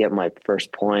 I didn't get my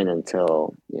first point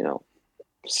until,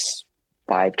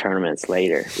 5 tournaments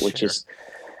later, Sure.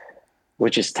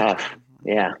 which is tough.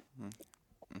 Yeah.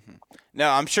 Mm-hmm. No,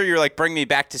 I'm sure you're like, bring me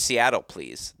back to Seattle,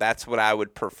 please. That's what I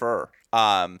would prefer.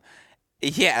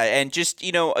 Yeah, and just,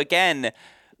 again,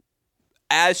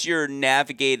 as you're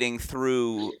navigating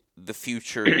through the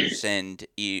futures and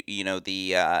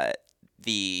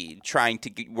the trying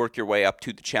to work your way up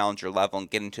to the challenger level and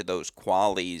get into those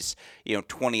qualies,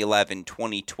 2011,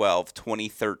 2012,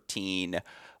 2013.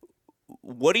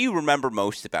 What do you remember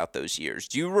most about those years?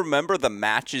 Do you remember the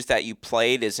matches that you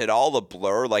played? Is it all a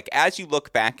blur? Like, as you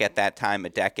look back at that time a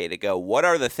decade ago, what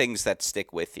are the things that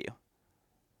stick with you?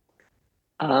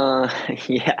 Uh,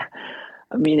 yeah.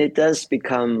 I mean, it does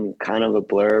become kind of a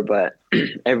blur, but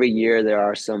every year there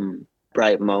are some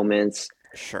bright moments.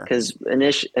 Sure. Because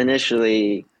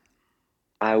initially,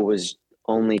 I was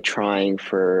only trying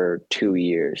for 2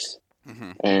 years,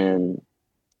 Hmm. and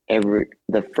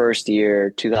the first year,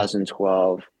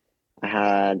 2012, I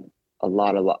had a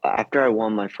lot of after I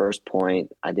won my first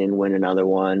point, I didn't win another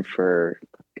one for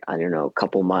I don't know a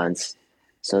couple months.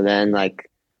 So then like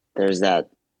there's that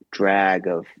drag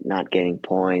of not getting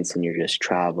points and you're just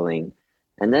traveling.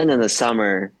 And then in the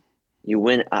summer, you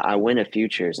win I win a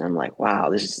futures. I'm like, wow,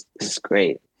 this is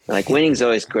great. Like winning's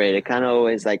always great. It kind of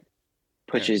always like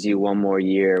Yeah. pushes you one more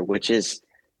year, which is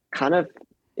kind of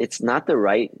it's not the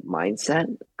right mindset,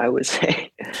 I would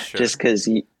say, Sure. just because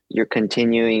you're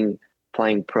continuing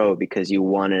playing pro because you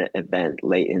won an event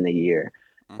late in the year.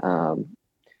 Hmm. Um,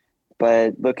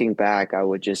 but looking back, I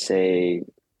would just say,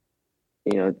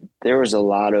 there was a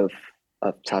lot of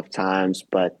tough times,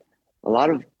 but a lot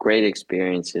of great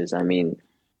experiences. I mean,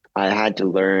 I had to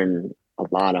learn a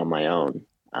lot on my own.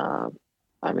 Um,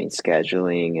 I mean,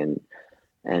 scheduling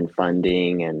and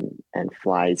funding and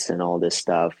flights and all this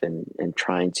stuff and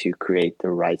trying to create the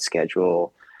right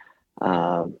schedule.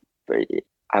 But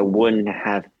I wouldn't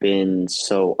have been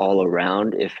so all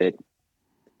around if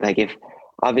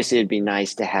obviously it'd be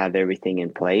nice to have everything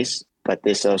in place, but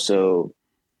this also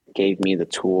gave me the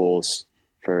tools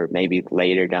for maybe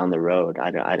later down the road.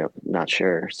 Not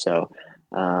sure. So,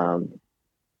 um,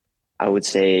 I would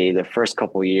say the first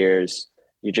couple years,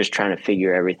 you're just trying to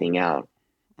figure everything out.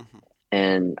 Hmm.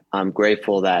 And I'm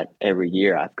grateful that every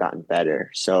year I've gotten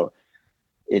better. So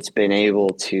it's been able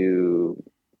to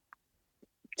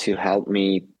help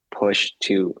me push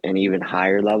to an even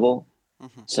higher level.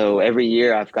 Hmm. So every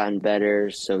year I've gotten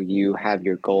better. So you have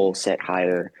your goal set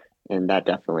higher, and that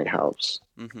definitely helps.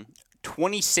 Hmm.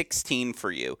 2016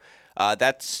 for you.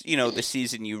 That's, the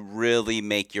season you really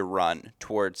make your run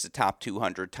towards the top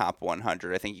 200, top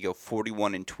 100. I think you go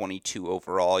 41 and 22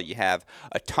 overall. You have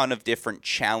a ton of different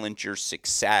challenger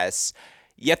success.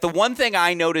 Yet the one thing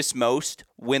I notice most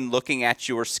when looking at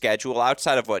your schedule,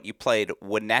 outside of what you played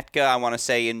Winnetka, I want to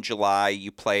say in July,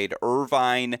 you played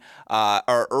Irving,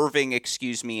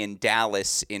 excuse me, in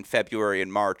Dallas in February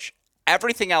and March.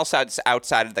 Everything else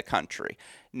outside of the country.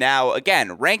 Now,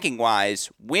 again, ranking wise,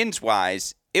 wins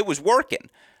wise, it was working.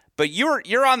 But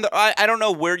you're on the. I don't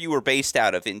know where you were based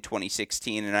out of in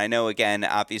 2016, and I know again,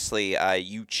 obviously,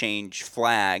 you changed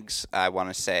flags. I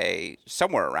want to say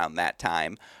somewhere around that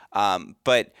time.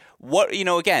 But what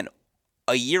again,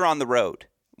 a year on the road.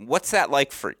 What's that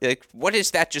like for? Like, what is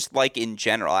that just like in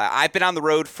general? I've been on the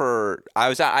road for.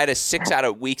 I had a 6 out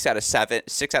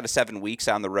of 7 weeks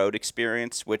on the road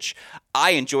experience, which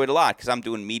I enjoyed a lot because I'm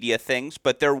doing media things.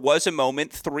 But there was a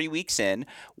moment 3 weeks in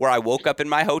where I woke up in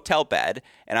my hotel bed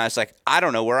and I was like, I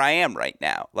don't know where I am right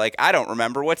now. Like, I don't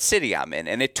remember what city I'm in,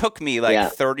 and it took me like Yeah.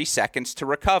 30 seconds to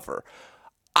recover.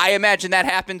 I imagine that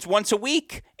happens once a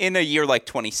week in a year like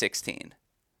 2016.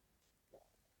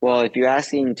 Well, if you're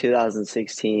asking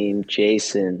 2016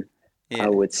 Jason, I Yeah.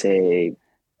 would say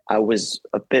I was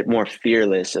a bit more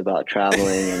fearless about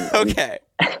traveling and and Okay.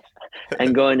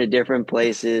 and going to different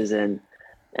places and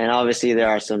obviously there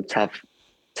are some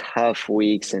tough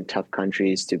weeks and tough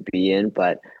countries to be in,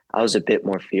 but I was a bit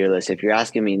more fearless. If you're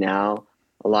asking me now,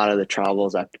 a lot of the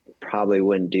travels I probably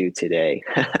wouldn't do today.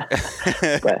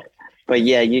 But but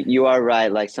yeah, you are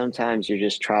right. Like sometimes you're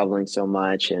just traveling so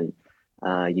much and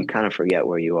you kind of forget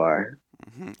where you are.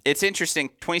 It's interesting.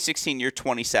 2016, you're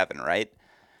 27, right?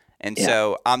 And Yeah.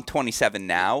 so I'm 27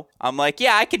 now. I'm like,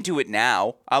 yeah, I can do it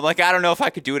now. I'm like, I don't know if I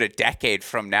could do it a decade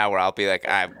from now where I'll be like,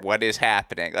 what is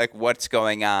happening? Like, what's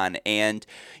going on? And,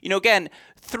 again,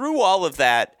 through all of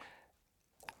that,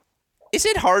 is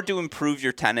it hard to improve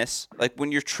your tennis? Like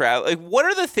when you're traveling, like what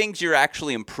are the things you're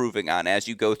actually improving on as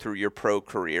you go through your pro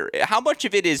career? How much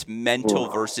of it is mental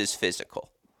Ooh. versus physical?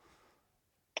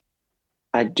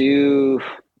 I do.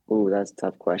 Ooh, that's a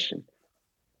tough question.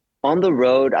 On the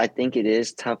road, I think it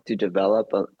is tough to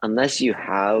develop unless you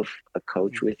have a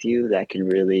coach with you that can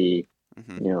really,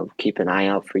 Mm-hmm. keep an eye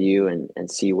out for you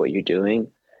and see what you're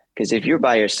doing. Because if you're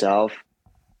by yourself,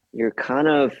 you're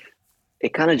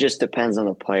it kind of just depends on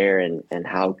the player and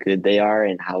how good they are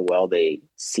and how well they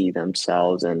see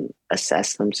themselves and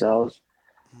assess themselves.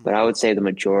 But I would say the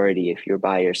majority, if you're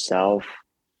by yourself,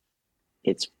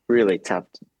 it's really tough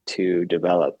to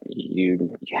develop.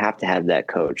 You have to have that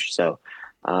coach. So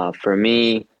for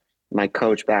me, my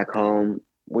coach back home,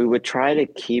 we would try to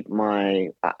keep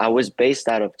I was based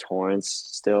out of Torrance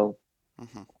still,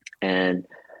 Mm-hmm. and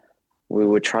we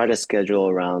would try to schedule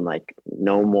around like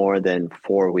no more than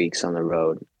 4 weeks on the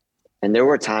road. And there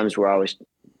were times where I was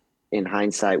in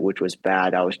hindsight, which was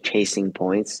bad, I was chasing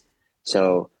points.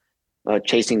 So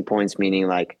chasing points meaning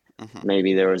like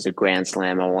maybe there was a Grand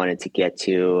Slam I wanted to get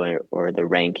to, or the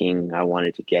ranking I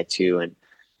wanted to get to,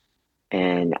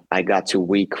 and I got to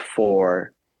week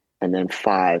 4 and then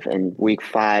 5. And week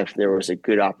 5 there was a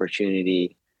good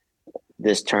opportunity.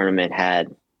 This tournament had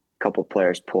a couple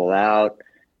players pull out,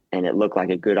 and it looked like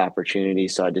a good opportunity.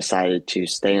 So I decided to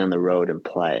stay on the road and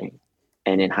play.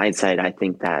 And in hindsight, I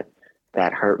think that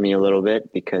hurt me a little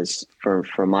bit, because for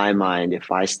my mind,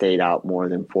 if I stayed out more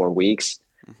than 4 weeks,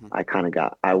 I kind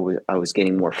of I was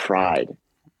getting more fried,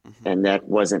 and that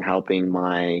wasn't helping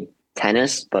my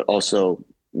tennis, but also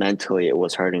mentally it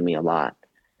was hurting me a lot.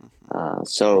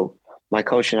 So my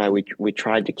coach and I, we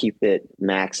tried to keep it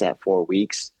max at 4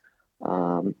 weeks.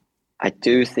 I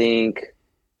do think,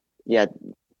 yeah,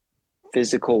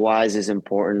 physical wise is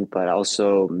important, but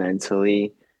also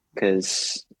mentally,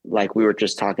 because like we were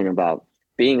just talking about,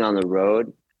 being on the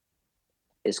road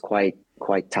is quite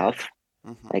tough.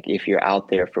 Like if you're out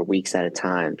there for weeks at a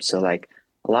time. So like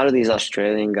a lot of these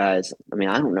Australian guys, I mean,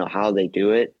 I don't know how they do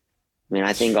it. I mean,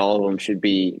 I think all of them should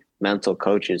be mental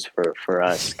coaches for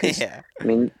us. Yeah. I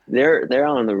mean, they're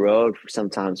on the road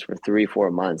sometimes for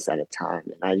 3-4 months at a time.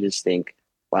 And I just think,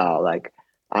 wow, like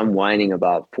I'm whining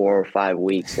about 4 or 5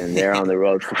 weeks and they're on the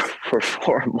road for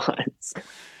 4 months.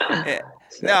 Yeah.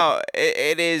 So. No,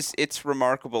 it's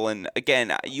remarkable. And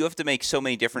again, you have to make so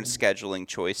many different scheduling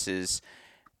choices.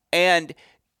 And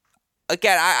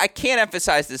again, I can't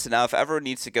emphasize this enough. Everyone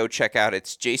needs to go check out.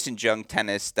 It's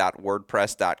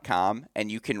jasonjungtennis.wordpress.com,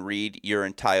 and you can read your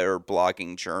entire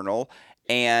blogging journal.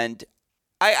 And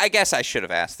I guess I should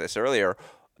have asked this earlier.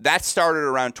 That started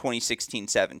around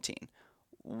 2016-17.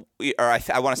 Or I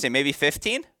want to say maybe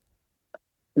 15?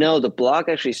 No, the blog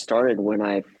actually started when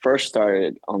I first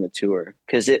started on the tour,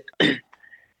 because it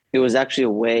was actually a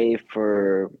way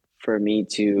for me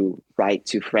to write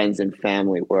to friends and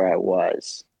family where I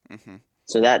was.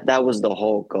 So that was the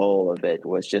whole goal of it,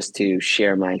 was just to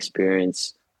share my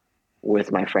experience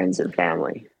with my friends and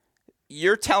family.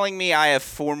 You're telling me I have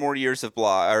 4 more years of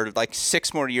blog, or like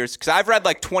 6 more years, because I've read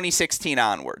like 2016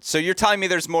 onwards. So you're telling me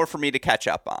there's more for me to catch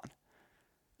up on?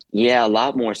 Yeah, a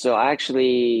lot more. So I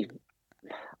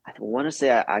want to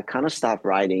say I kind of stopped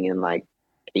writing in like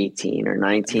 18 or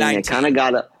 19. It kind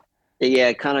of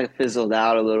it kind of fizzled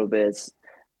out a little bit.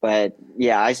 But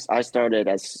yeah, I started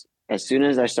as soon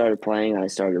as I started playing, I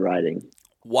started writing.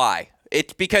 Why?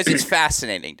 It's because it's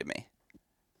fascinating to me.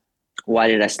 Why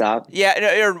did I stop?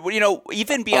 Yeah, or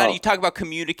even beyond, you talk about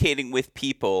communicating with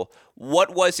people.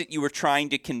 What was it you were trying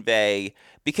to convey?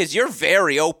 Because you're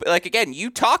very open. Like, again, you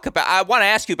talk about – I want to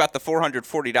ask you about the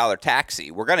 $440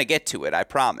 taxi. We're going to get to it, I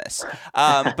promise.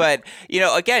 But,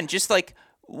 again, just like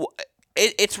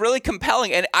it's really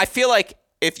compelling. And I feel like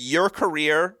if your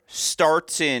career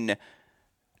starts in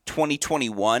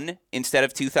 2021 instead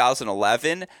of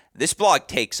 2011, this blog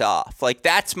takes off. Like,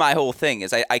 that's my whole thing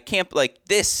is I can't – like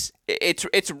this –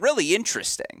 it's really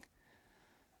interesting.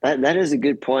 That is a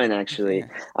good point, actually.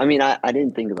 I mean, I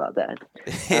didn't think about that.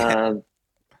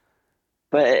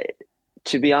 But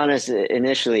to be honest,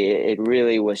 initially, it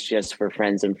really was just for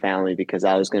friends and family, because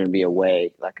I was going to be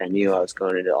away. Like, I knew I was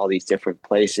going to all these different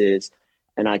places,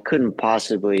 and I couldn't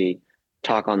possibly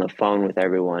talk on the phone with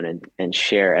everyone and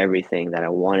share everything that I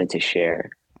wanted to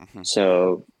share.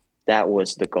 So that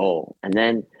was the goal. And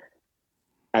then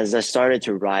as I started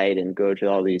to write and go to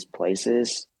all these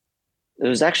places, it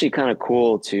was actually kind of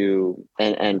cool to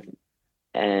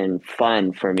and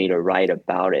fun for me to write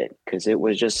about it, because it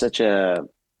was just such a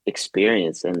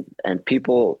experience, and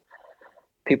people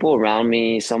around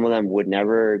me, some of them would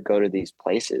never go to these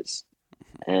places,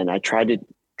 and I tried to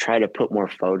put more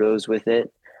photos with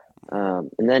it, and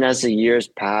then as the years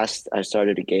passed, I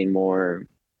started to gain more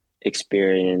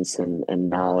experience and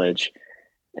knowledge,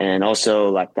 and also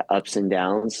like the ups and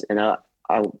downs, and I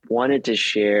wanted to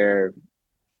share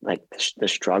like the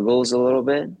struggles a little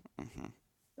bit.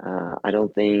 I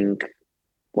don't think,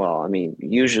 well, I mean,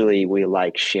 usually we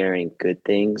like sharing good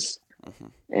things.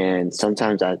 And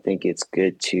sometimes I think it's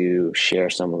good to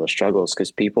share some of the struggles,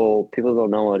 because people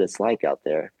don't know what it's like out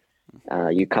there.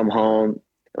 You come home,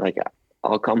 like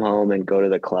I'll come home and go to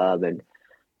the club, and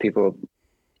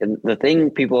the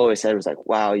thing people always said was like,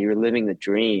 wow, you're living the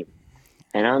dream.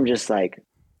 And I'm just like,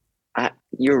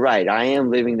 you're right. I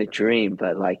am living the dream,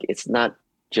 but like, it's not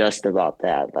just about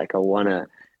that. Like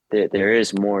there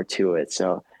is more to it.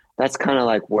 So that's kind of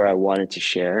like where I wanted to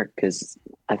share, because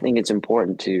I think it's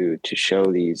important to show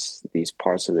these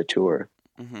parts of the tour.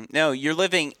 No, you're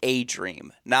living a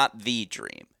dream, not the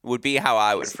dream, would be how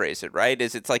I would phrase it, right?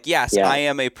 It's like, yes, Yeah. I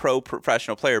am a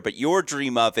professional player, but your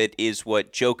dream of it is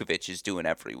what Djokovic is doing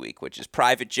every week, which is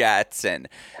private jets and,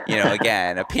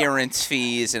 again, appearance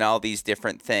fees and all these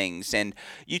different things. And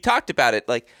you talked about it,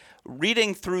 like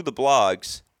reading through the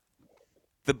blogs,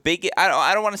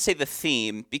 I don't want to say the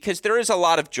theme, because there is a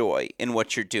lot of joy in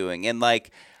what you're doing. And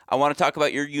like, I want to talk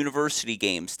about your university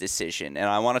games decision, and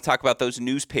I want to talk about those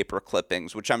newspaper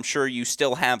clippings, which I'm sure you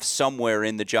still have somewhere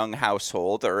in the Jung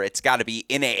household, or it's got to be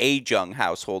in a Jung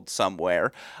household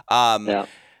somewhere. Yeah.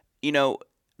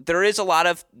 There is a lot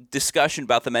of discussion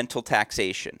about the mental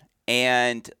taxation,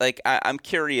 and like I'm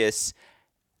curious.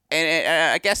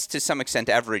 And I guess to some extent,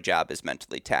 every job is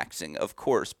mentally taxing, of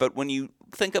course. But when you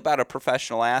think about a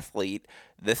professional athlete,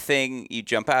 the thing you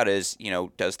jump out is,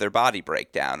 does their body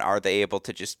break down? Are they able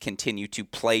to just continue to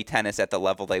play tennis at the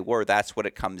level they were? That's what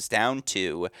it comes down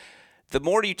to. The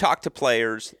more you talk to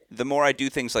players, the more I do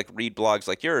things like read blogs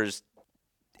like yours,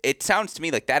 it sounds to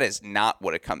me like that is not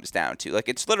what it comes down to. Like,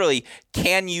 it's literally,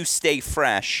 can you stay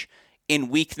fresh in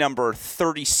week number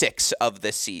 36 of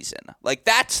the season? Like,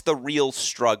 that's the real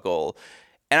struggle.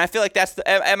 And I feel like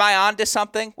am I on to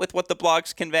something with what the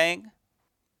blog's conveying?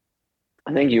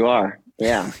 I think you are.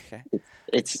 Yeah. Okay.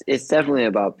 It's definitely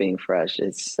about being fresh.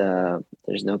 It's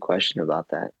there's no question about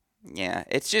that. Yeah.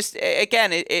 It's just,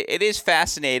 again, it is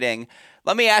fascinating.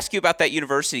 Let me ask you about that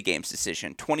university games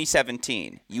decision,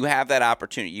 2017. You have that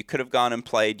opportunity. You could have gone and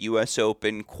played U.S.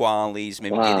 Open, qualies,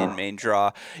 maybe get in main draw.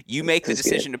 You make the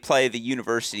decision to play the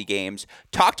university games.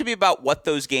 Talk to me about what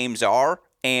those games are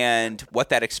and what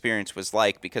that experience was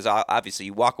like, because obviously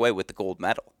you walk away with the gold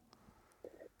medal.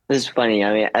 This is funny.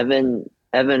 I mean,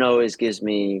 Evan always gives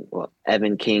me,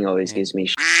 Evan King always gives me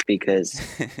shit because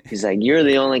he's like, you're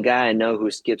the only guy I know who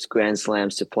skips Grand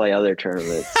Slams to play other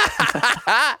tournaments.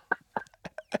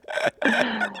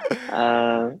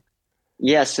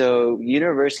 Yeah, so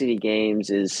university games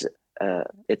is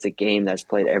it's a game that's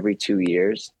played every 2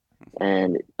 years,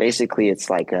 and basically it's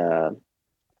like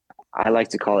I like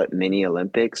to call it mini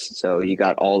Olympics. So you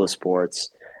got all the sports,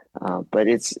 but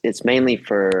it's mainly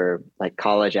for like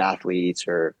college athletes,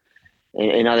 or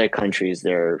in other countries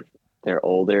they're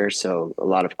older, so a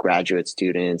lot of graduate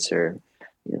students, or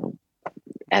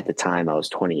at the time I was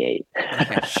 28.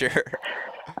 Yeah, sure.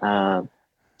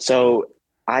 So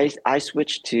I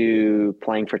switched to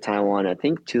playing for Taiwan, I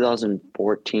think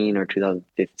 2014 or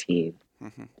 2015.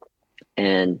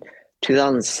 And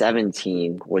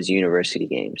 2017 was University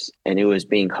Games, and it was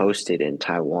being hosted in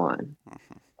Taiwan.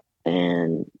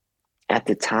 And at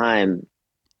the time,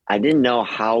 I didn't know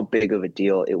how big of a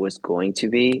deal it was going to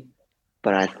be,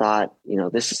 but I thought,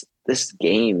 this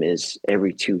game is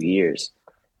every 2 years,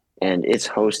 and it's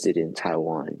hosted in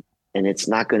Taiwan, and it's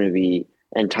not going to be.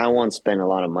 And Taiwan spent a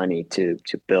lot of money to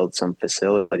build some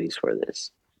facilities for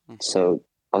this. So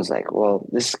I was like, well,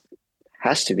 this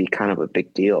has to be kind of a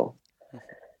big deal.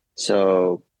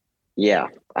 So, yeah,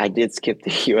 I did skip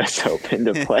the U.S. Open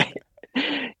to play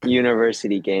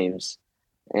university games.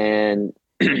 And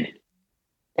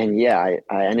yeah,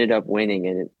 I ended up winning,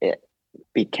 and it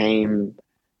became,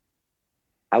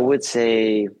 I would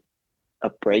say, a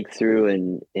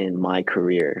breakthrough in my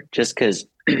career, just because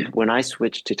when I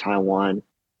switched to Taiwan,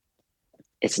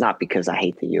 it's not because I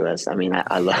hate the U.S. I mean,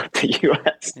 I love the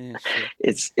U.S. Yeah,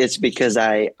 sure. It's because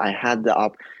I had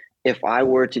if I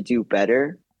were to do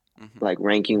better, like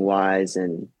ranking wise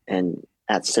and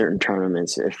at certain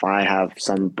tournaments, if I have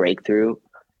some breakthrough,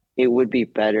 it would be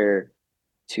better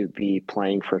to be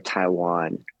playing for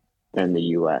Taiwan than the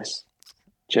U.S.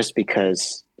 Just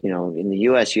because, in the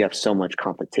U.S. you have so much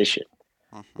competition.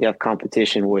 You have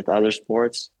competition with other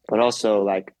sports, but also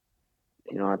like,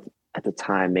 at the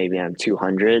time, maybe I'm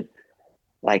 200.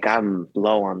 Like, I'm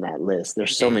low on that list.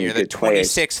 There's so many good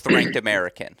players. You're the 26th ranked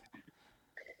American.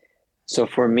 So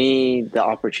for me, the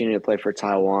opportunity to play for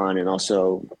Taiwan, and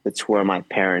also it's where my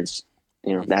parents,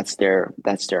 that's their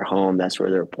home. That's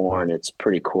where they're born. It's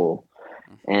pretty cool.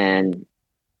 And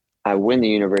I win the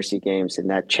university games, and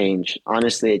that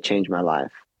honestly, it changed my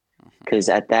life. Because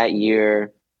at that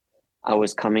year, I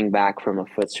was coming back from a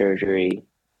foot surgery,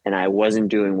 and I wasn't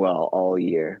doing well all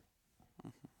year.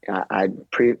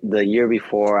 The year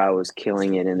before, I was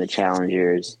killing it in the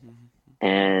challengers,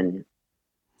 and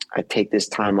I take this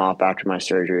time off after my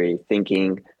surgery,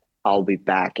 thinking I'll be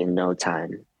back in no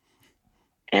time.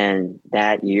 And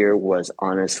that year was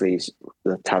honestly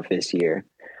the toughest year.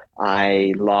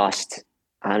 I lost,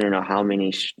 I don't know how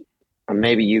many.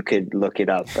 Maybe you could look it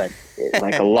up, but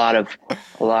like a lot of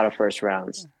first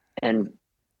rounds. And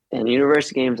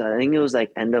university games, I think it was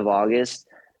like end of August.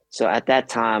 So at that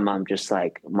time, I'm just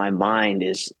like, my mind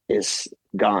is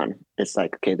gone. It's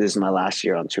like, okay, this is my last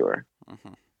year on tour.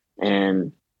 Mhm.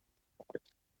 And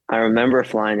I remember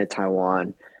flying to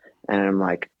Taiwan, and I'm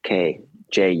like, okay,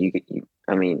 Jay,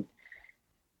 I mean,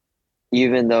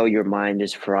 even though your mind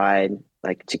is fried,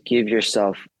 like to give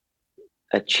yourself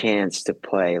a chance to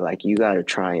play, like you got to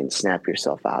try and snap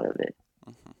yourself out of it.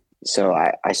 Mhm. So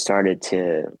I started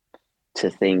to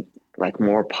think like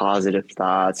more positive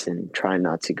thoughts and try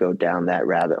not to go down that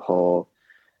rabbit hole.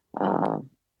 Um,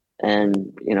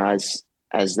 and you know,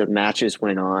 as the matches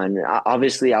went on,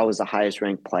 obviously I was the highest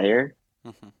ranked player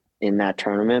Mhm. in that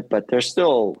tournament, but there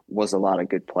still was a lot of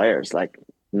good players. Like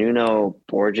Nuno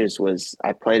Borges was,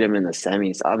 I played him in the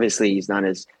semis. Obviously,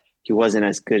 he wasn't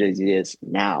as good as he is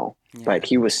now, Yeah. but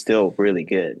he was still really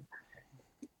good.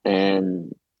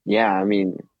 And yeah, I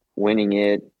mean, winning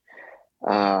it,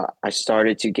 I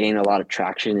started to gain a lot of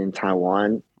traction in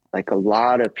Taiwan. Like a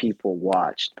lot of people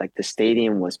watched. Like the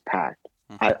stadium was packed.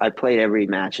 Mhm. I played every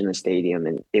match in the stadium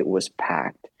and it was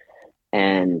packed.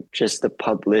 And just the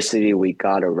publicity we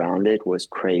got around it was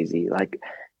crazy. Like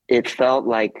it felt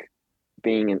like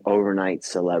being an overnight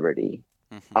celebrity.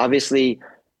 Mhm. Obviously,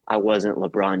 I wasn't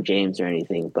LeBron James or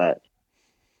anything, but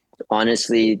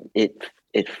honestly,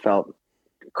 it felt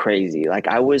crazy. Like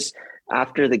I was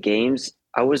after the games,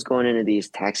 I was going into these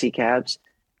taxi cabs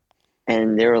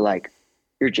and they were like,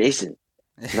 "You're Jason.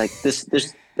 Like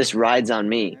this ride's on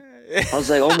me." I was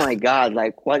like, "Oh my God,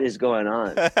 like what is going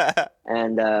on?"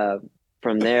 And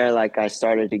from there, like I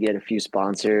started to get a few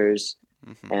sponsors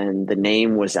Mhm. and the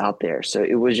name was out there. So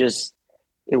it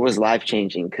was life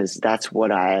changing because that's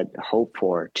what I had hoped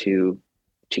for to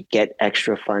get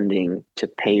extra funding to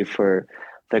pay for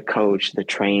the coach, the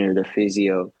trainer, the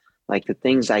physio, like the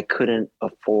things I couldn't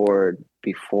afford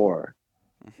before.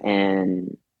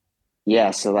 And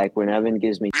yeah, so like when Evan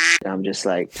gives me, I'm just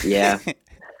like, yeah,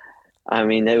 I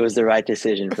mean, it was the right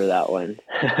decision for that one.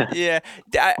 Yeah.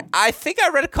 I think I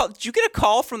read a call. Did you get a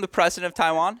call from the president of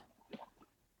Taiwan?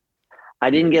 I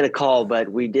didn't get a call, but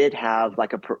we did have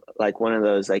like like one of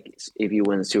those like if you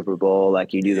win the Super Bowl,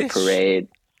 like you do the Ish. parade.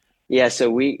 Yeah, so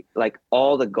we like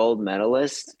all the gold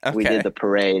medalists, we did Okay. the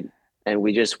parade and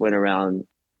we just went around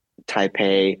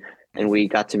Taipei and Mhm. we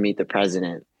got to meet the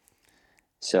president. And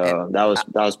So that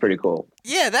was pretty cool.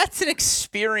 yeah, that's an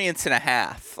experience and a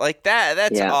half. Like that.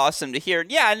 That's Yeah. awesome to hear.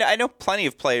 Yeah, I know plenty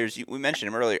of players. We mentioned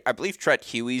him earlier. I believe Tret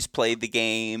Huey's played the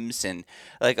games, and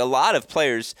like a lot of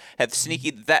players have sneaky.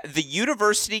 That the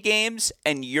university games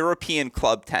and European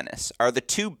club tennis are the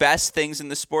two best things in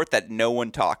the sport that no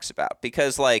one talks about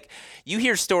because like you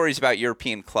hear stories about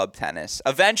European club tennis.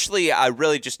 Eventually, I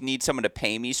really just need someone to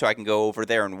pay me so I can go over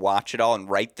there and watch it all and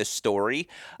write the story.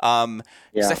 Because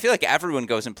I Yeah. feel like everyone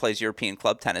goes and plays European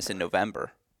club tennis in November.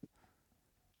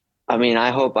 I mean,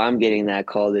 I hope I'm getting that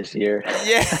call this year.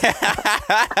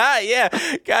 Yeah, yeah,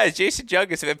 guys. Jason Jung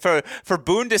is for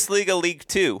Bundesliga League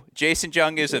Two. Jason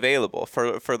Jung is available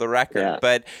for the record. Yeah.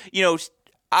 But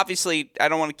obviously, I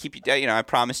don't want to keep you. I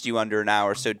promised you under an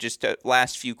hour, so just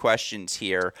last few questions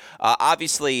here.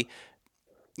 Obviously,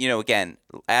 again,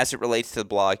 as it relates to the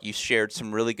blog, you shared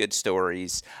some really good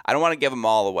stories. I don't want to give them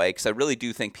all away because I really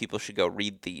do think people should go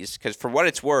read these because for what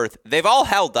it's worth, they've all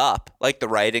held up. Like the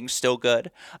writing's still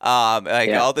good. Like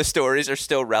Yeah. all the stories are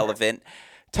still relevant.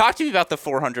 Talk to me about the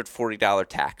 $440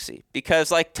 taxi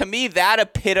because, like, to me, that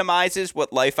epitomizes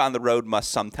what life on the road must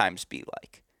sometimes be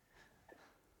like.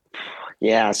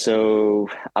 Yeah. So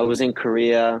I was in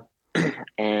Korea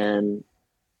and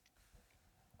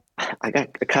I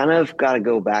kind of got to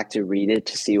go back to read it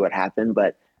to see what happened,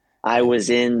 but I was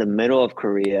in the middle of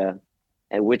Korea,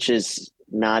 and which is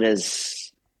not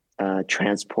as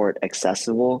transport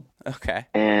accessible. Okay.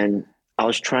 And I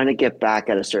was trying to get back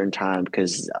at a certain time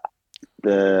because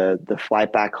the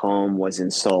flight back home was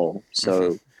in Seoul. Hmm.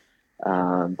 So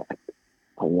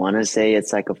I want to say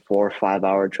it's like a 4 or 5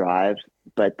 hour drive,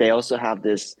 but they also have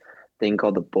this thing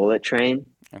called the bullet train.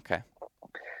 Okay.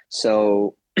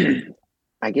 So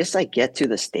I guess I get to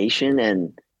the station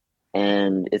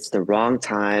and it's the wrong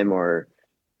time or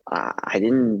I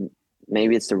didn't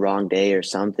maybe it's the wrong day or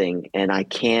something and I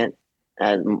can't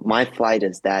my flight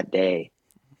is that day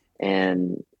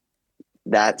and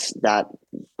that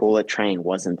bullet train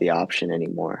wasn't the option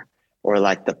anymore or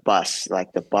like the bus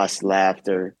left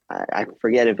or I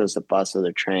forget if it was the bus or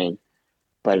the train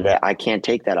but I can't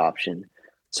take that option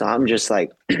so I'm just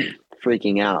like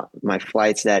freaking out my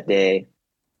flight's that day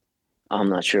I'm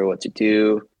not sure what to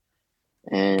do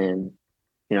and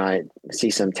I see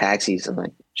some taxis. I'm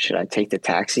like, should I take the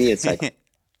taxi? It's like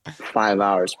 5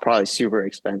 hours, probably super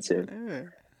expensive.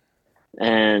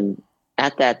 And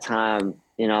at that time,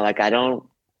 like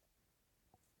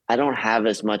I don't have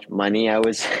as much money, I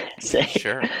would say.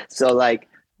 Sure. So like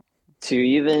to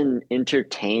even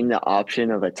entertain the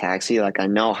option of a taxi, like I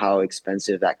know how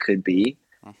expensive that could be,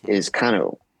 is kind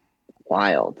of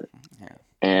wild. Yeah.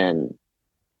 And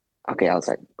okay, I was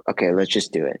like, okay, let's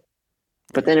just do it.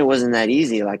 But then it wasn't that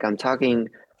easy. Like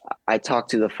I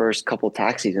talked to the first couple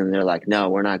taxis and they're like, no,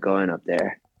 we're not going up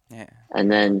there. Yeah.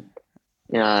 And then,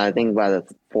 I think by the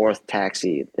fourth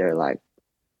taxi, they're like,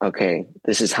 okay,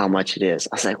 this is how much it is.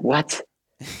 I was like, what?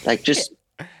 Like, just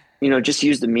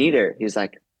use the meter. He's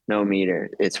like, no meter,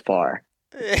 it's far.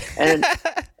 And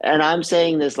I'm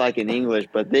saying this like in English,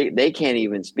 but they can't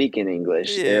even speak in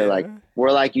English. Yeah. They're like,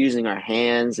 we're like using our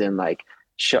hands and like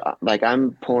like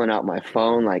I'm pulling out my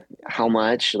phone, like how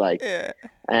much, like, Yeah.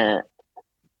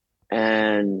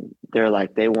 and they're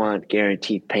like they want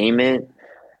guaranteed payment,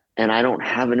 and I don't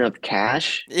have enough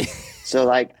cash, so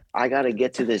like I got to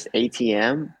get to this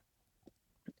ATM,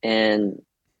 and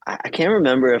I can't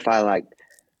remember if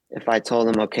I told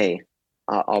them, okay,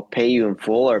 I'll pay you in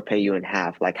full or pay you in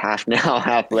half, like half now,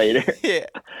 half later. Yeah.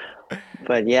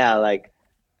 But yeah, like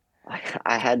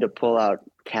I had to pull out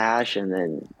cash and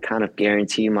then kind of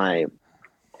guarantee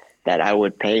that I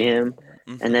would pay him.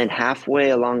 And then halfway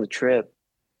along the trip,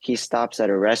 he stops at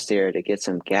a rest area to get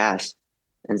some gas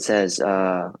and says,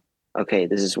 okay,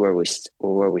 this is where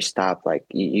we stop. Like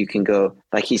you can go,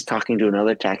 like he's talking to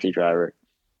another taxi driver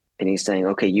and he's saying,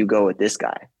 okay, you go with this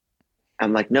guy.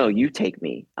 I'm like, no, you take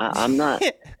me. I'm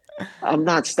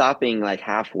not stopping like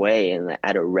halfway and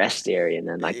at a rest area and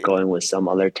then like going with some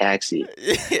other taxi.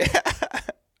 Yeah.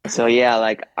 So yeah,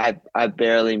 like I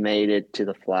barely made it to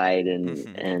the flight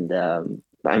and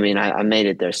I mean I made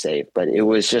it there safe, but it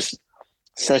was just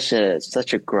such a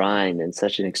grind and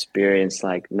such an experience,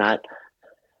 like not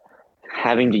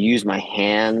having to use my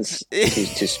hands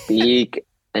to speak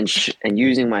and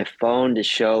using my phone to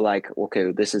show like,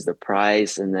 okay, this is the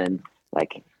price, and then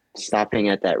like stopping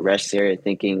at that rest area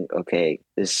thinking, okay,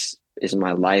 this is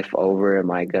my life over?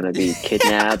 Am I gonna be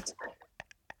kidnapped?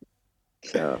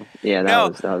 So yeah,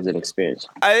 that was an experience.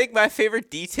 I think my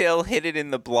favorite detail hidden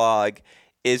in the blog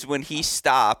is when he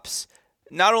stops,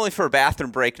 not only for bathroom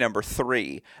break number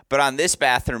 3, but on this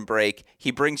bathroom break,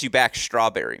 he brings you back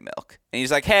strawberry milk. And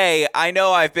he's like, hey, I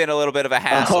know I've been a little bit of a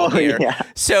hassle here. Yeah.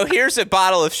 So here's a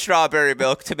bottle of strawberry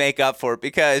milk to make up for it,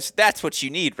 because that's what you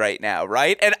need right now,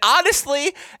 right? And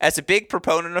honestly, as a big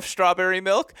proponent of strawberry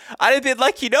milk, I'd have been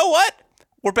like, you know what?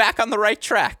 We're back on the right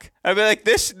track. I'd be like,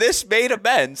 this made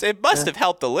amends. It must have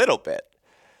helped a little bit.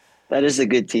 That is a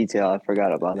good detail. I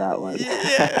forgot about that one.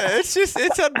 Yeah,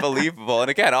 it's unbelievable.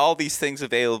 And again, all these things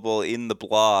available in the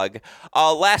blog.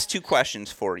 Last 2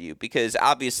 questions for you, because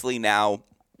obviously now,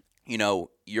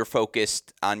 you're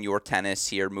focused on your tennis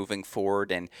here moving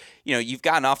forward. And, you've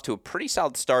gotten off to a pretty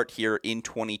solid start here in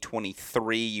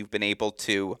 2023. You've been able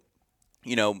to,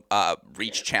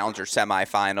 reach Challenger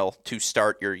semifinal to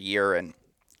start your year, and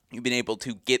you've been able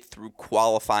to get through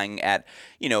qualifying at,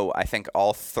 I think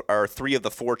all 3 of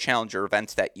the 4 Challenger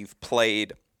events that you've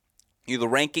played. The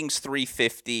ranking's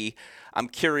 350. I'm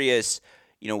curious,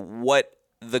 what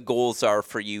the goals are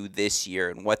for you this year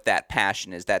and what that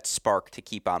passion is, that spark to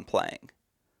keep on playing.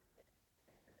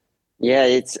 Yeah,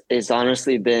 it's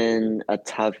honestly been a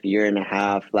tough year and a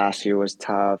half. Last year was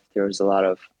tough. There was a lot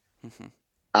of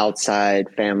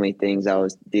outside family things I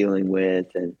was dealing with,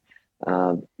 and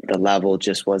the level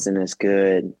just wasn't as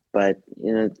good. But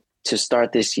to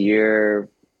start this year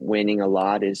winning a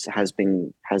lot has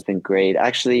been great.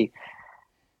 Actually,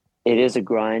 it is a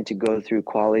grind to go through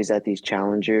qualies at these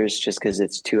challengers just because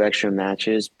it's 2 extra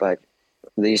matches. But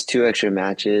these 2 extra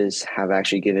matches have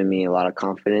actually given me a lot of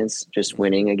confidence just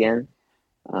winning again.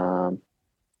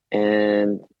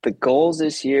 And the goals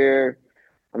this year,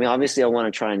 I mean, obviously I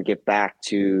want to try and get back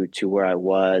to where I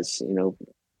was,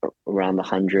 around the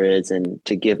hundreds, and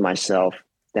to give myself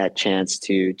that chance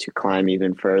to climb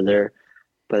even further.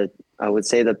 But I would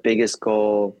say the biggest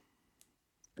goal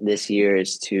this year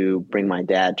is to bring my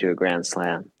dad to a Grand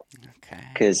Slam. Okay.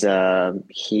 Because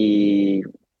he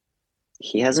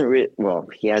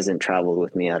hasn't traveled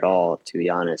with me at all, to be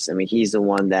honest. I mean, he's the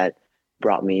one that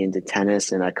brought me into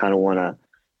tennis, and I kind of want to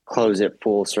close it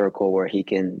full circle where he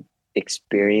can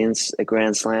experience a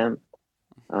Grand Slam.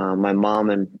 My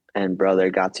mom and brother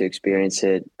got to experience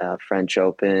it, French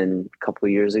Open a couple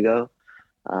of years ago.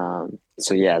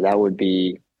 So yeah, that would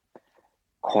be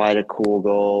quite a cool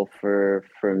goal for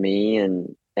me.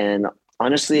 And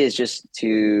honestly, it's just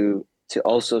to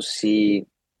also see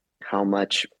how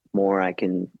much more I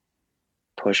can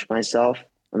push myself.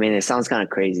 I mean, it sounds kind of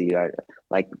crazy, right?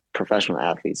 Like professional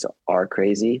athletes are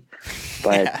crazy,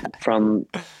 but from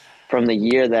the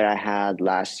year that I had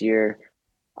last year,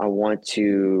 I want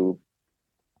to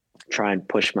try and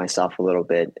push myself a little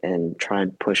bit and try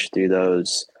and push through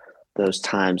those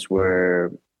times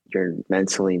where you're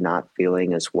mentally not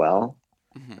feeling as well.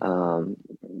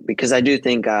 Because I do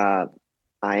think I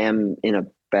am in a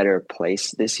better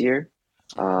place this year,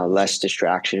 less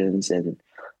distractions and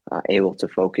able to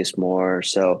focus more.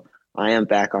 So I am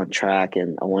back on track,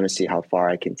 and I want to see how far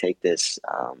I can take this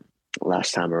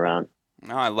last time around.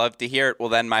 No, I love to hear it. Well,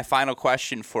 then my final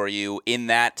question for you in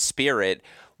that spirit,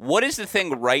 what is the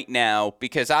thing right now,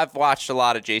 because I've watched a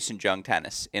lot of Jason Jung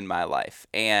tennis in my life,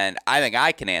 and I think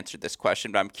I can answer this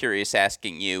question, but I'm curious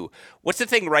asking you, what's the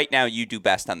thing right now you do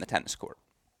best on the tennis court?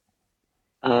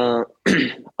 I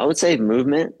would say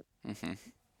movement.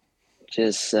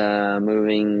 Just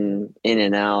moving in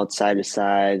and out, side to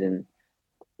side. And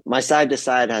my side to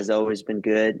side has always been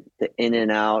good. The in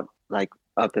and out, like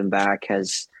up and back,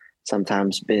 has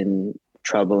sometimes been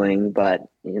troubling, but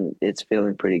it's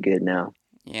feeling pretty good now.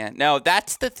 Yeah, no,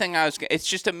 that's the thing it's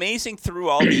just amazing through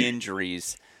all the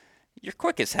injuries. You're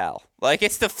quick as hell. Like,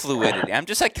 it's the fluidity. I'm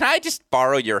just like, can I just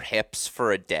borrow your hips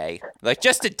for a day? Like,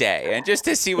 just a day, and just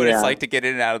to see what it's like to get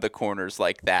in and out of the corners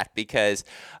like that. Because,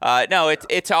 no,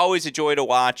 it's always a joy to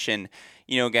watch. And,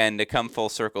 again, to come full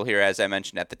circle here, as I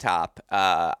mentioned at the top,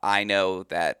 I know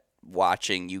that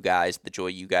watching you guys, the joy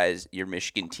your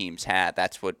Michigan teams had,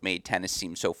 that's what made tennis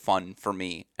seem so fun for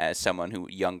me as someone who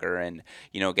younger. And,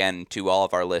 again, to all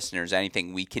of our listeners,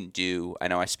 anything we can do, I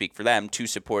know I speak for them, to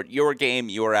support your game,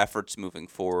 your efforts moving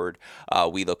forward,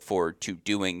 we look forward to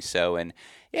doing so. And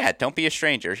yeah, don't be a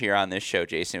stranger here on this show,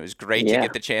 Jason. It was great to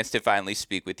get the chance to finally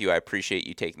speak with you. I appreciate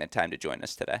you taking the time to join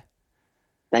us today.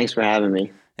 Thanks for having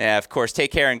me. Yeah, of course.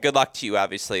 Take care, and good luck to you,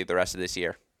 obviously, the rest of this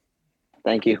year.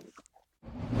 Thank you.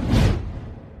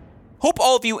 Hope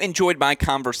all of you enjoyed my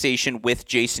conversation with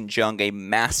Jason Jung. A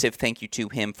massive thank you to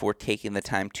him for taking the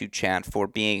time to chat, for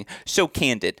being so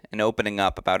candid and opening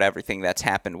up about everything that's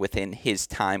happened within his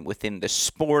time within the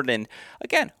sport. And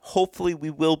again, hopefully we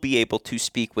will be able to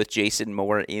speak with Jason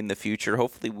more in the future.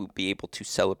 Hopefully we'll be able to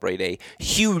celebrate a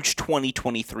huge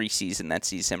 2023 season that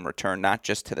sees him return not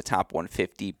just to the top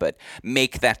 150, but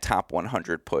make that top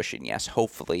 100 push. And yes,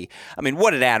 hopefully, I mean,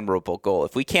 what an admirable goal.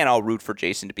 If we can't all root for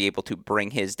Jason to be able to bring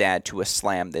his dad to a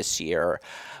slam this year,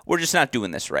 we're just not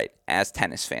doing this right as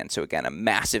tennis fans. So again, a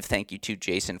massive thank you to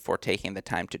Jason for taking the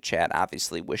time to chat,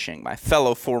 obviously wishing my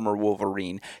fellow former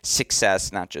Wolverine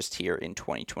success, not just here in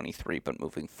 2023, but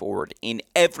moving forward in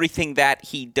everything that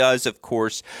he does. Of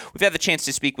course, we've had the chance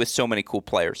to speak with so many cool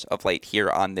players of late here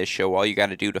on this show. All you got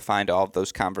to do to find all of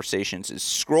those conversations is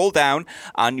scroll down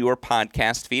on your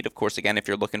podcast feed. Of course, again, if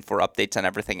you're looking for updates on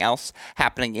everything else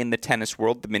happening in the tennis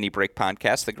world, the Mini Break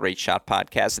Podcast, the Great Shot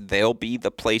Podcast, they'll be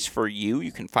the place for you.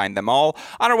 You can find them all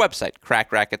on our website,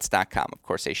 crackrackets.com. Of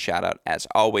course, a shout out, as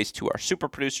always, to our super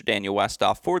producer, Daniel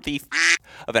Westoff, for the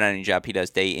of any job he does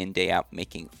day in, day out,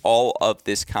 making all of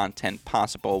this content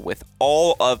possible. With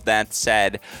all of that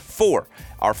said, for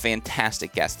our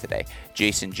fantastic guest today,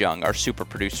 Jason Jung, our super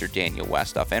producer, Daniel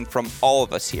Westoff, and from all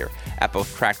of us here at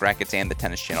both Crack Rackets and the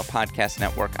Tennis Channel Podcast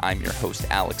Network, I'm your host,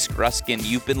 Alex Gruskin.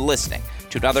 You've been listening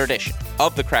to another edition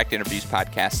of the Cracked Interviews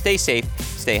Podcast. Stay safe,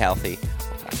 stay healthy.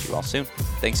 We'll talk to you all soon.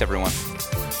 Thanks, everyone.